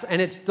grass,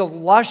 and it's the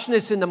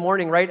lushness in the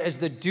morning, right? As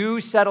the dew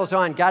settles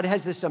on, God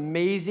has this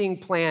amazing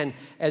plan.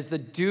 As the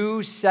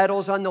dew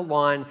settles on the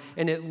lawn,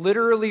 and it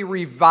literally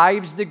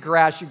revives the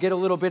grass, you get a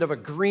little bit of a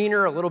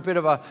greener, a little bit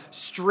of a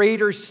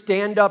straighter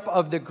stand-up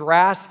of the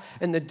grass,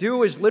 and the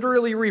dew is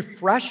literally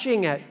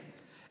refreshing it.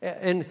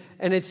 And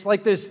it's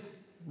like this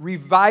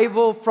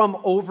revival from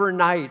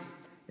overnight.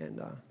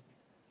 And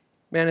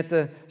man, at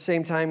the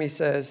same time, he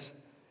says,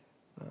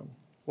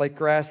 like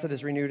grass that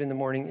is renewed in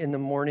the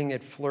morning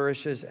it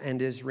flourishes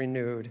and is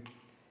renewed.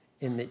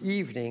 In the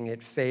evening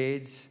it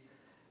fades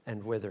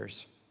and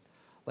withers.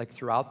 Like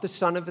throughout the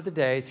sun of the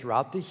day,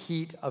 throughout the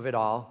heat of it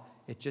all,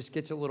 it just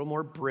gets a little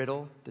more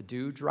brittle. The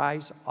dew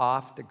dries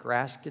off. The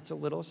grass gets a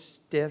little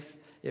stiff.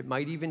 It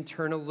might even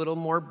turn a little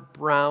more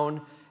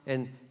brown,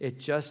 and it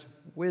just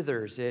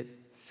withers. It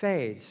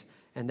fades.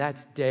 And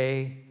that's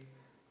day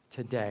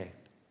to day.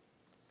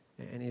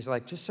 And he's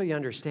like, just so you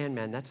understand,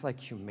 man, that's like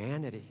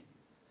humanity.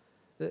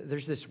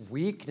 There's this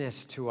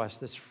weakness to us,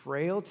 this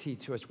frailty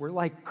to us. We're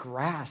like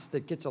grass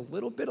that gets a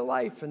little bit of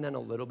life and then a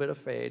little bit of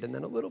fade and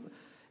then a little bit.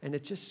 And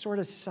it just sort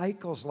of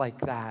cycles like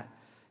that.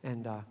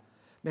 And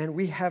man,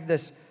 we have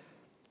this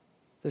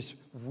this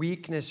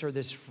weakness or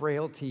this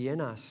frailty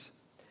in us.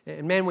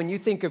 And man, when you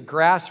think of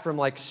grass from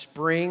like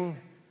spring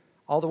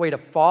all the way to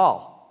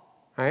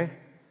fall, right?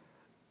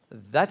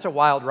 That's a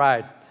wild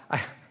ride.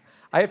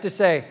 I have to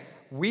say,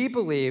 we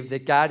believe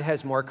that God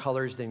has more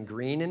colors than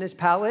green in his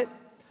palette.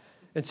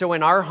 And so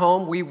in our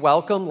home, we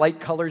welcome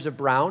light colors of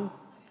brown.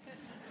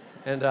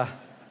 And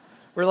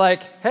we're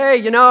like,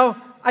 hey,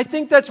 I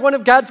think that's one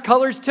of God's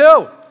colors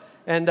too.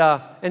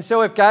 And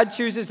so if God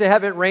chooses to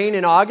have it rain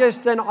in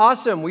August, then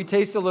awesome. We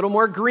taste a little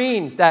more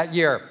green that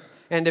year.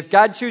 And if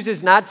God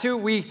chooses not to,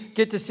 we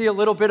get to see a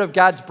little bit of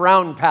God's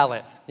brown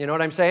palette. You know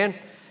what I'm saying?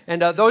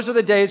 And those are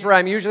the days where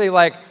I'm usually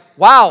like,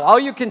 wow, all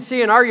you can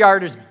see in our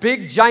yard is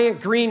big,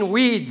 giant green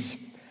weeds.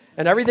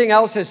 And everything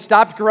else has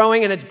stopped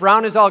growing and it's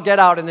brown as all get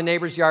out and the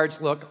neighbors'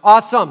 yards look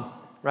awesome,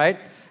 right?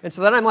 And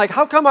so then I'm like,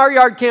 how come our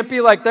yard can't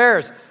be like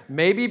theirs?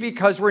 Maybe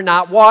because we're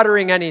not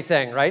watering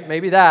anything, right?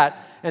 Maybe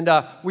that. And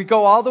we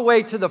go all the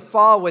way to the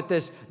fall with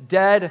this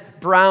dead,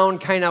 brown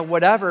kind of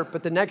whatever,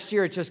 but the next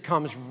year it just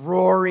comes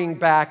roaring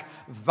back,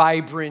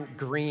 vibrant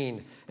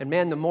green. And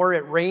man, the more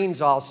it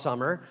rains all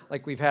summer,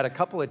 like we've had a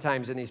couple of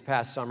times in these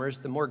past summers,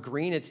 the more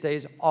green it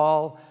stays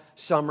all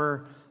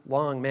summer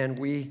long. Man,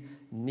 we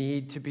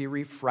need to be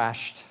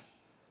refreshed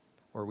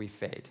or we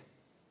fade.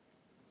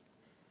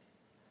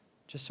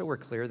 Just so we're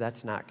clear,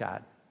 that's not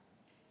God.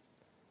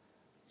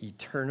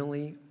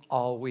 Eternally,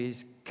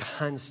 always,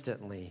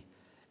 constantly,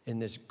 in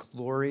this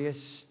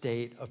glorious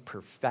state of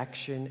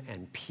perfection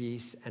and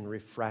peace and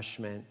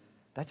refreshment.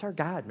 That's our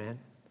God, man.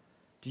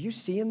 Do you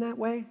see him that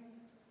way?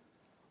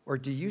 Or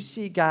do you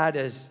see God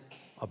as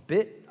a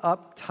bit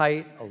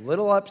uptight, a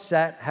little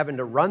upset, having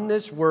to run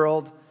this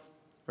world,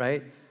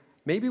 right?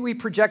 Maybe we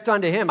project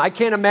onto him. I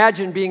can't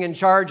imagine being in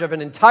charge of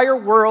an entire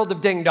world of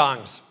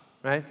ding-dongs,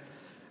 right?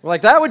 We're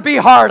like, that would be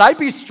hard. I'd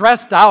be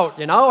stressed out,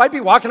 I'd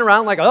be walking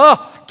around like,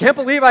 oh, can't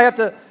believe I have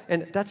to.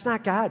 And that's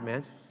not God,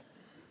 man.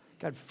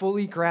 God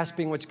fully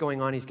grasping what's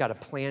going on. He's got a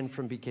plan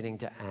from beginning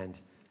to end.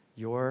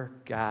 Your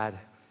God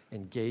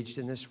engaged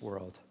in this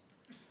world,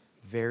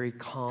 very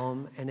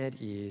calm and at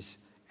ease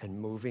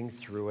and moving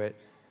through it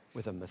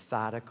with a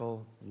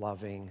methodical,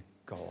 loving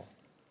goal.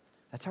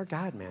 That's our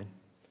God, man.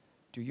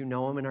 Do you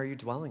know him and are you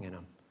dwelling in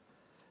him?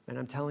 And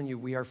I'm telling you,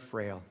 we are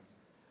frail.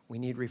 We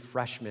need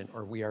refreshment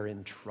or we are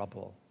in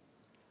trouble.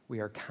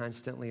 We are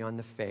constantly on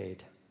the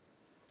fade.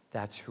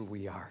 That's who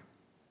we are.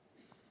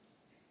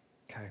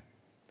 Okay.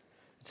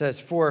 It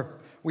says, for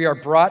we are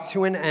brought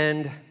to an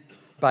end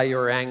by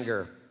your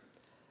anger.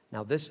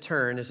 Now, this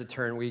turn is a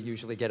turn we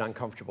usually get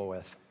uncomfortable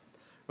with.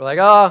 We're like,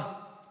 oh,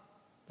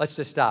 let's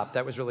just stop.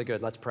 That was really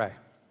good. Let's pray.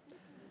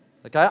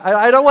 Like,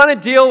 I don't want to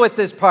deal with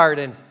this part.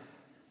 And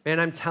man,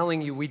 I'm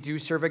telling you, we do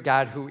serve a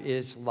God who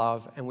is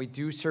love, and we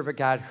do serve a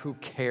God who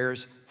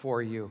cares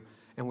for you.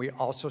 And we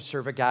also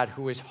serve a God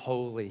who is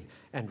holy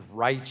and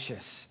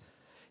righteous.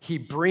 He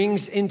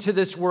brings into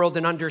this world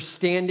an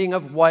understanding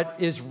of what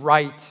is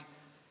right.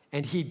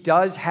 And he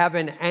does have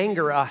an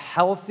anger, a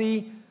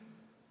healthy,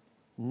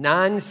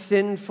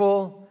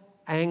 non-sinful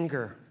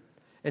anger.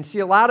 And see,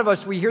 a lot of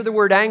us, we hear the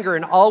word anger,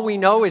 and all we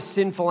know is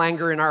sinful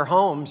anger in our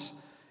homes.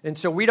 And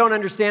so we don't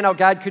understand how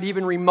God could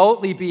even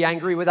remotely be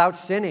angry without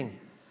sinning.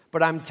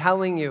 But I'm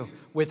telling you,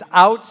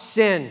 without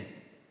sin,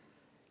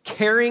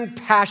 caring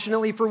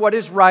passionately for what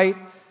is right,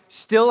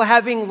 still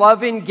having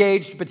love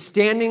engaged, but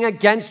standing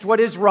against what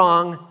is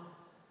wrong,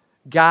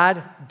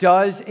 God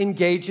does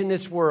engage in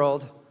this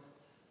world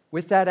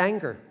with that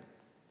anger.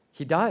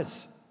 He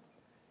does.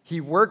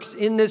 He works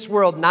in this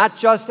world not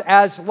just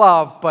as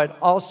love, but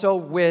also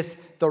with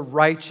the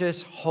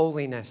righteous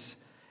holiness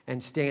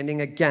and standing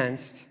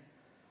against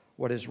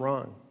what is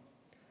wrong.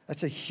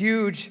 That's a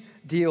huge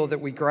deal that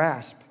we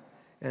grasp.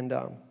 And,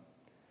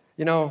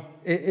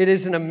 it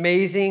is an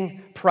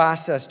amazing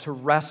process to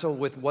wrestle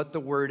with what the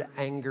word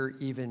anger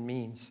even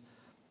means.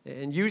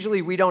 And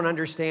usually we don't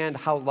understand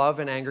how love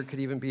and anger could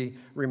even be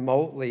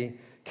remotely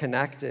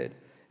connected.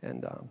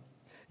 And,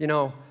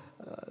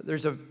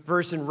 there's a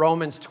verse in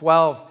Romans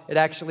 12. It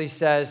actually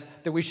says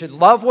that we should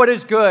love what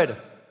is good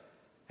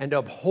and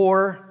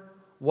abhor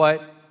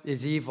what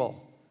is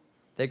evil.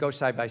 They go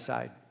side by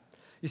side.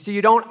 You see,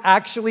 you don't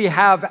actually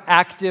have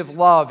active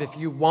love if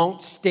you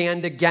won't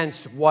stand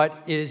against what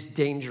is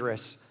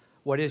dangerous,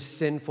 what is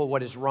sinful,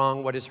 what is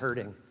wrong, what is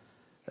hurting.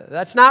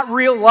 That's not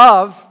real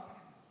love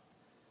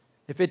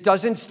if it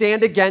doesn't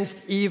stand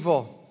against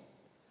evil.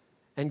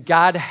 And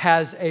God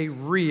has a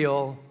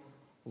real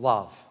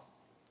love.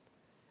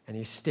 And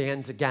he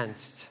stands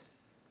against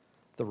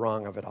the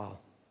wrong of it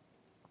all.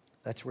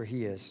 That's where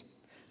he is.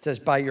 It says,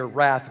 by your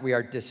wrath we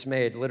are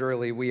dismayed.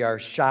 Literally, we are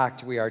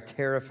shocked, we are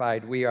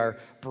terrified, we are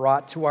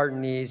brought to our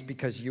knees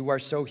because you are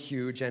so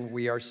huge and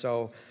we are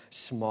so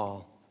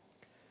small.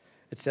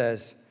 It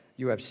says,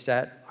 you have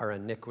set our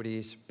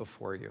iniquities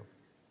before you.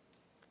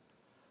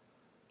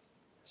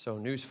 So,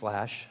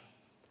 newsflash,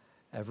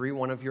 every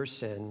one of your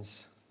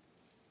sins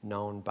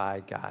known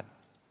by God.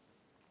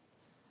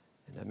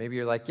 And then maybe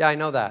you're like, yeah, I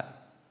know that.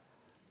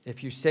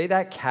 If you say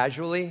that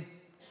casually,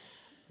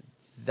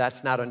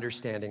 that's not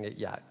understanding it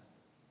yet.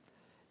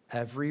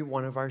 Every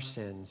one of our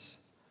sins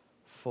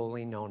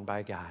fully known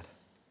by God.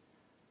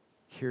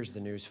 Here's the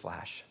news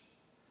flash.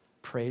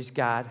 Praise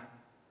God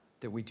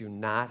that we do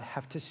not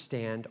have to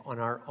stand on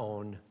our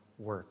own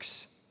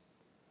works.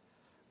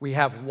 We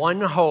have one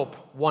hope,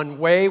 one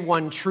way,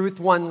 one truth,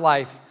 one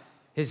life.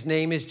 His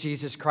name is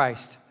Jesus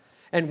Christ.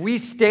 And we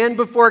stand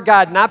before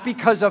God not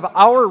because of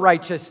our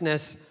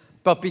righteousness,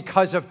 but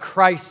because of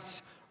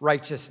Christ's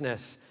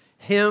righteousness.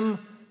 Him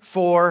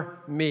for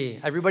me.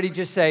 Everybody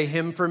just say,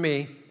 him for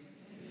me.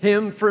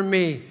 Him for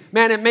me.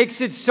 Man, it makes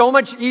it so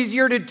much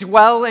easier to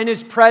dwell in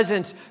his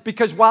presence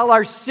because while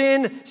our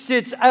sin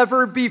sits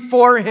ever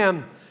before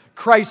him,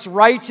 Christ's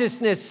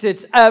righteousness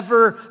sits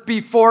ever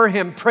before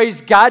him. Praise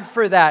God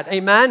for that.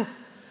 Amen?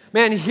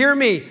 Man, hear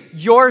me.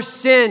 Your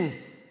sin,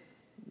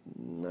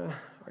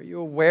 are you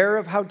aware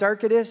of how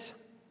dark it is?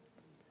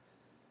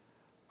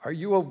 Are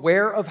you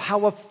aware of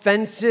how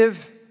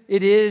offensive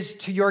it is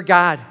to your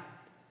God?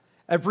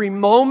 Every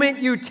moment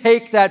you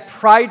take that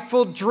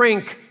prideful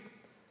drink,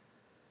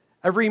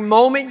 every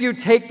moment you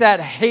take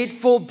that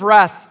hateful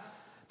breath,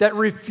 that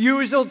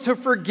refusal to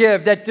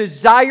forgive, that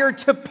desire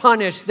to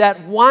punish,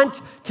 that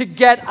want to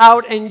get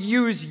out and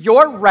use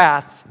your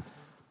wrath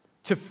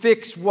to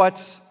fix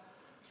what's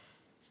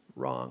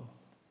wrong.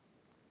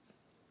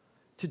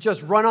 To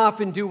just run off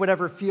and do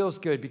whatever feels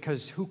good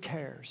because who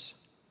cares?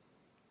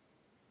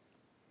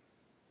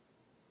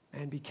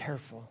 And be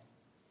careful.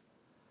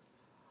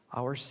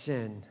 Our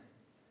sin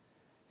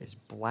is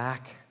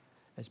black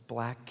as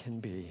black can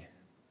be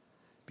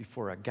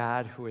before a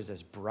God who is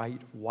as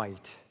bright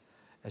white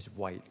as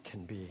white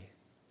can be.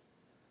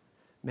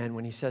 Man,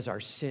 when he says our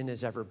sin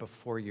is ever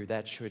before you,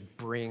 that should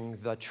bring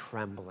the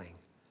trembling.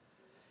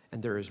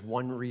 And there is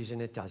one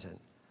reason it doesn't: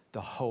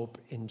 the hope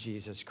in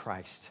Jesus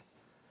Christ.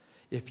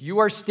 If you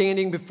are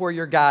standing before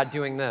your God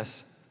doing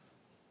this,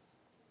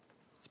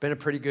 it's been a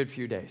pretty good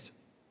few days.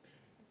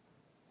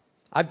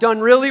 I've done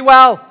really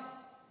well.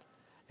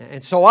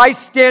 And so I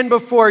stand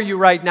before you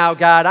right now,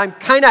 God. I'm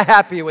kind of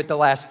happy with the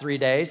last 3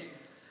 days.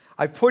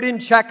 I've put in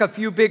check a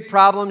few big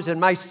problems,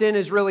 and my sin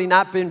has really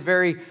not been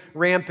very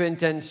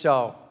rampant, and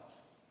so,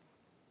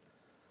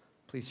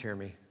 please hear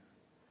me.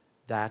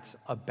 That's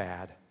a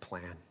bad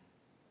plan.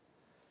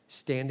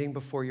 Standing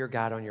before your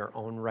God on your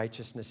own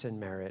righteousness and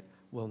merit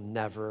will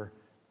never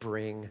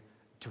bring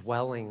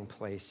dwelling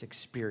place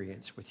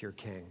experience with your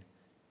King.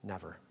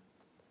 Never.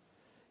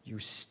 You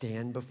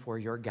stand before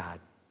your God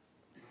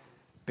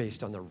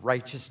based on the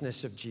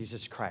righteousness of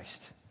Jesus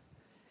Christ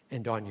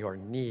and on your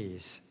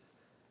knees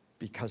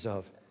because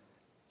of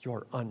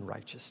your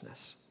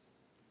unrighteousness.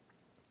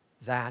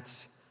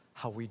 That's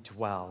how we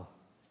dwell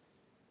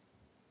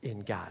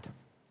in God.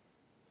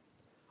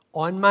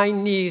 On my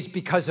knees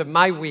because of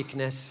my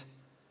weakness,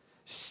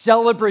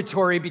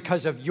 celebratory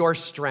because of your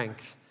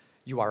strength.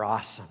 You are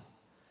awesome.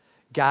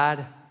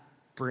 God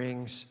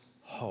brings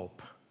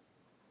hope.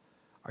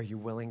 Are you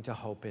willing to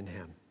hope in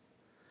him?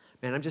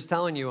 Man, I'm just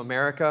telling you,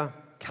 America,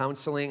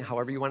 counseling,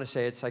 however you want to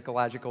say it,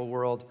 psychological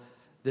world,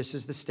 this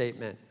is the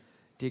statement.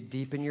 Dig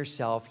deep in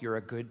yourself. You're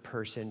a good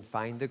person.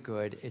 Find the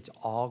good. It's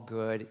all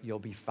good. You'll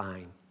be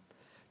fine.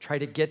 Try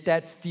to get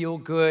that feel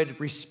good,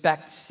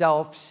 respect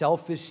self,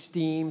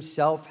 self-esteem,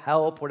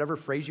 self-help, whatever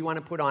phrase you want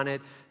to put on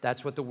it.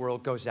 That's what the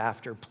world goes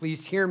after.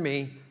 Please hear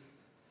me.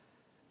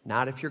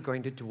 Not if you're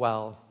going to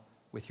dwell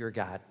with your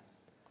God.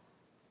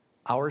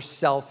 Our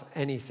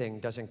self-anything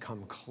doesn't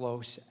come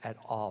close at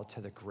all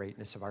to the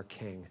greatness of our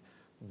King.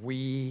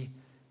 We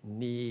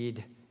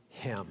need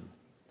him.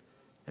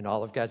 And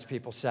all of God's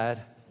people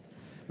said,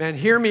 man,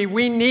 hear me,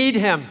 we need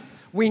him.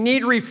 We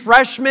need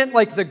refreshment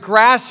like the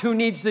grass who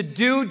needs the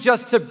dew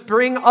just to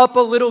bring up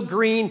a little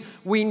green.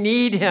 We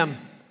need him.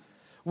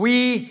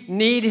 We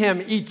need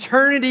him.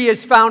 Eternity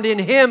is found in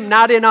him,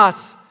 not in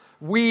us.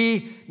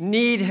 We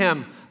need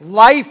him.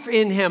 Life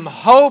in him,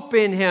 hope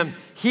in him.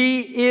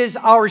 He is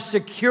our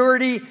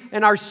security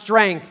and our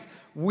strength.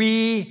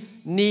 We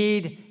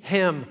need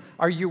him.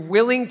 Are you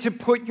willing to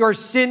put your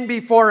sin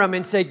before him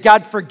and say,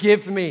 God,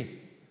 forgive me?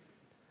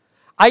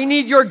 I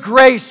need your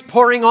grace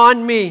pouring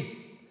on me.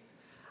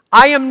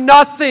 I am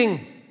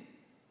nothing.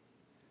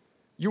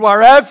 You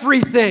are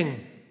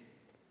everything.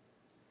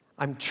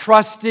 I'm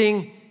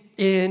trusting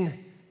in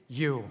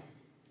you.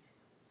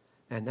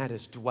 And that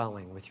is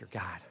dwelling with your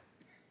God.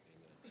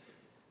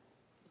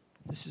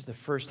 This is the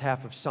first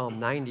half of Psalm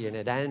 90, and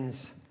it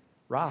ends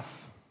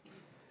rough.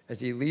 As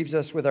he leaves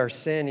us with our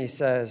sin, he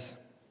says,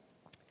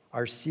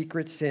 our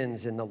secret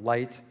sins in the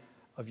light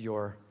of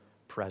your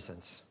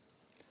presence.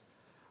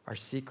 Our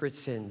secret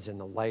sins in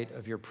the light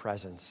of your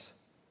presence.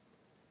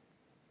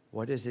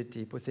 What is it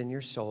deep within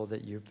your soul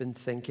that you've been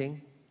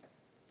thinking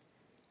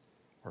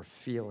or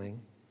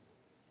feeling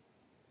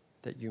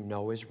that you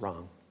know is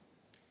wrong?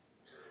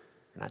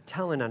 You're not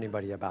telling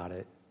anybody about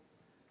it,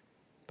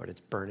 but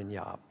it's burning you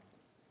up.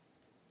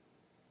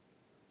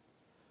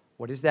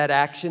 What is that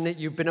action that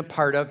you've been a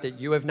part of that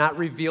you have not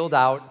revealed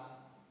out?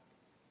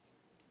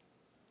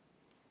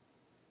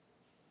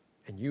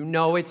 And you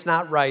know it's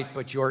not right,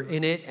 but you're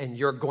in it and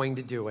you're going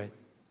to do it.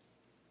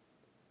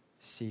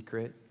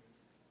 Secret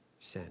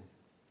sin.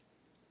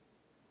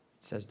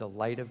 says the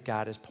light of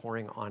God is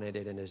pouring on it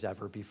and is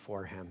ever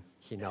before him.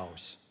 He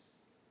knows.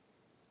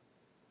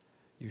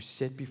 You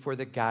sit before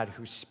the God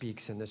who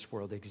speaks and this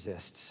world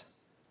exists.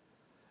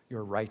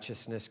 Your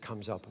righteousness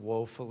comes up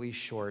woefully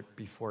short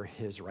before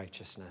his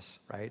righteousness,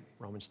 right?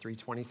 Romans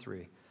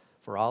 3:23.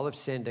 For all have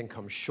sinned and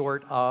come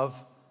short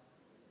of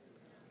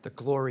the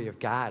glory of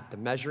God. The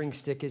measuring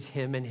stick is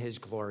him and his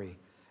glory,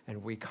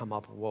 and we come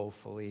up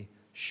woefully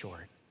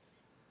short.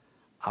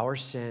 Our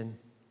sin,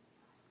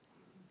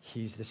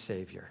 he's the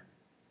Savior.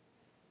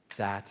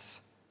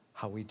 That's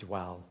how we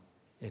dwell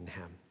in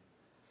him.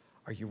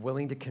 Are you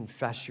willing to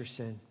confess your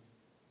sin?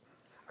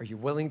 Are you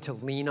willing to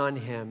lean on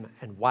him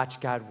and watch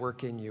God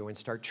work in you and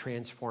start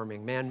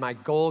transforming? Man, my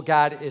goal,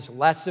 God, is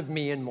less of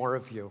me and more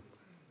of you.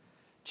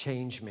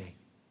 Change me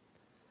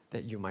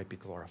that you might be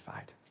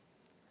glorified.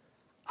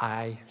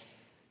 I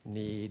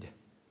need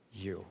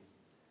you.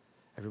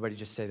 Everybody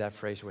just say that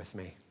phrase with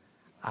me.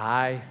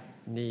 I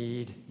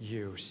need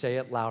you. Say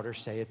it louder,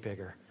 say it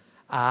bigger.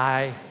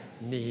 I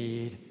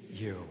need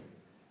you.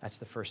 That's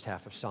the first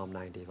half of Psalm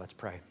 90. Let's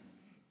pray.